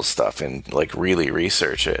 Google stuff and, like, really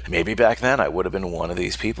research it. Maybe back then I would have been one of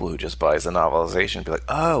these people who just buys the novelization and be like,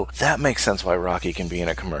 oh, that makes sense why Rocky can be in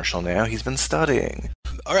a commercial now. He's been studying.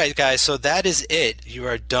 All right, guys, so that is it. You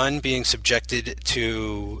are done being subjected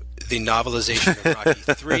to the novelization of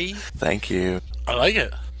Rocky 3. Thank you. I like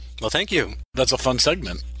it. Well, thank you. That's a fun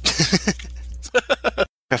segment.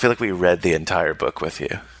 I feel like we read the entire book with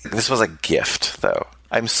you. This was a gift, though.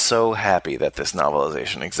 I'm so happy that this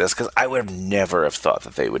novelization exists, because I would never have thought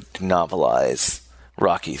that they would novelize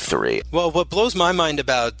Rocky 3. Well, what blows my mind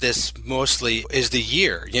about this mostly is the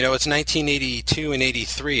year. You know, it's 1982 and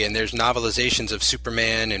 83, and there's novelizations of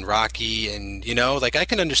Superman and Rocky, and, you know, like, I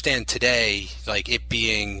can understand today, like, it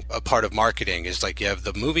being a part of marketing. It's like, you have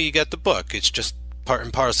the movie, you got the book. It's just part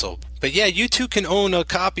and parcel. But yeah, you too can own a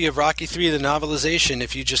copy of Rocky 3, the novelization,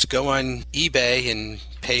 if you just go on eBay and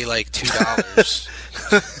pay, like, $2.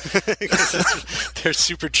 They're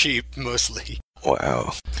super cheap, mostly.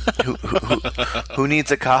 Wow. Who needs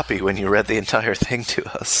a copy when you read the entire thing to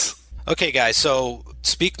us? Okay, guys, so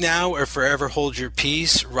speak now or forever hold your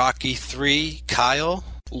peace. Rocky 3, Kyle?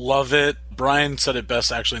 Love it. Brian said it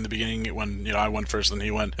best actually in the beginning when, you know, I went first and he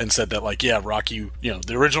went and said that, like, yeah, Rocky, you know,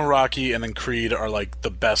 the original Rocky and then Creed are, like, the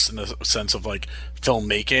best in the sense of, like,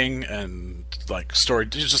 filmmaking and, like, story,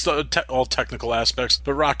 just all technical aspects.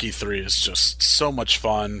 But Rocky 3 is just so much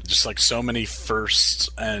fun. Just, like, so many firsts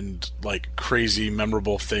and, like, crazy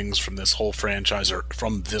memorable things from this whole franchise or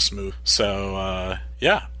from this movie. So,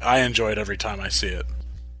 yeah, I enjoy it every time I see it.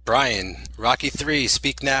 Brian, Rocky 3,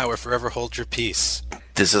 speak now or forever hold your peace.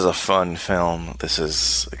 This is a fun film. This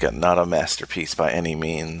is, again, not a masterpiece by any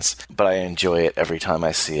means, but I enjoy it every time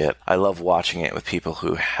I see it. I love watching it with people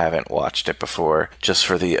who haven't watched it before, just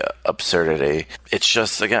for the absurdity. It's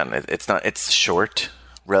just, again, it's short,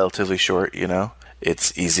 relatively short, you know?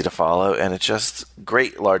 It's easy to follow, and it's just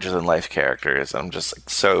great larger-than-life characters. I'm just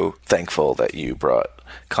so thankful that you brought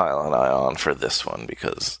Kyle and I on for this one,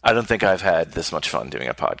 because I don't think I've had this much fun doing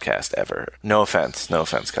a podcast ever. No offense,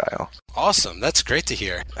 Kyle. Awesome, that's great to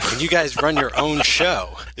hear. And you guys run your own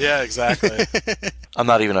show. Yeah, exactly. I'm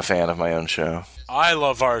not even a fan of my own show. I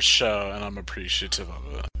love our show, and I'm appreciative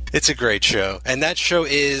of it. It's a great show. And that show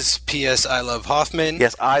is P.S. I Love Hoffman.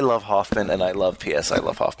 Yes, I love Hoffman, and I love P.S. I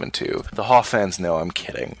Love Hoffman, too. The Hoff fans know I'm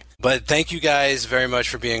kidding. But thank you guys very much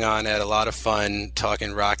for being on. I had a lot of fun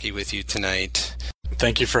talking Rocky with you tonight.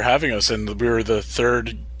 Thank you for having us. And we were the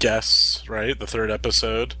third guests, right? The third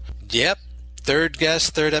episode. Yep. Third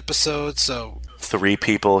guest, third episode, so... 3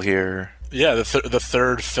 people here. Yeah, the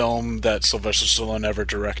third film that Sylvester Stallone ever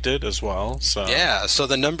directed as well. So yeah, so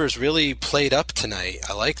the numbers really played up tonight.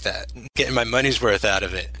 I like that. Getting my money's worth out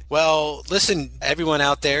of it. Well, listen, everyone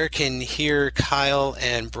out there can hear Kyle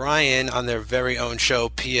and Brian on their very own show,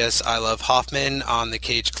 P.S. I Love Hoffman, on the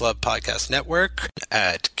Cage Club Podcast Network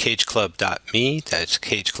at cageclub.me. That's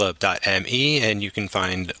cageclub.me, and you can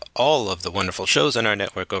find all of the wonderful shows on our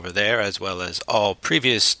network over there, as well as all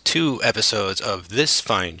previous 2 episodes of this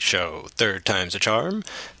fine show, Third Time's a Charm.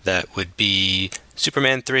 That would be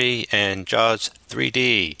Superman 3 and Jaws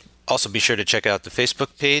 3D. Also be sure to check out the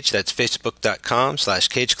Facebook page. That's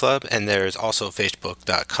facebook.com/cageclub, and there's also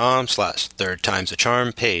facebook.com/Third Time's a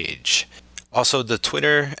Charm page. Also the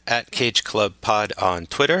Twitter at CageClubPod on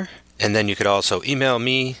Twitter. And then you could also email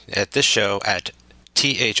me at this show at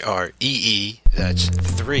THREE, that's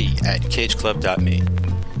 3 at cageclub.me.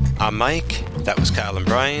 I'm Mike, that was Kyle and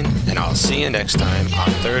Brian, and I'll see you next time on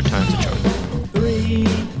Third Time's a Charm. 3,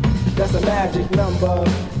 that's a magic number.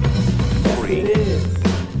 Yes, it is.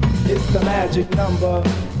 It's the magic number.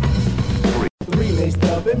 3 makes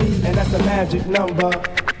love at me, and that's a magic number.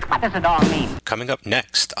 What does it all mean? Coming up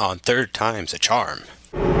next on Third Time's a Charm.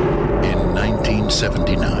 In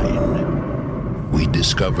 1979, we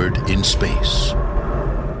discovered in space,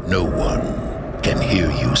 no one can hear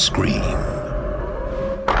you scream.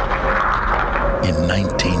 In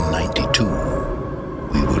 1992,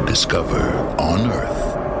 we will discover on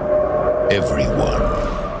Earth, everyone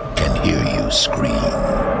can hear you scream.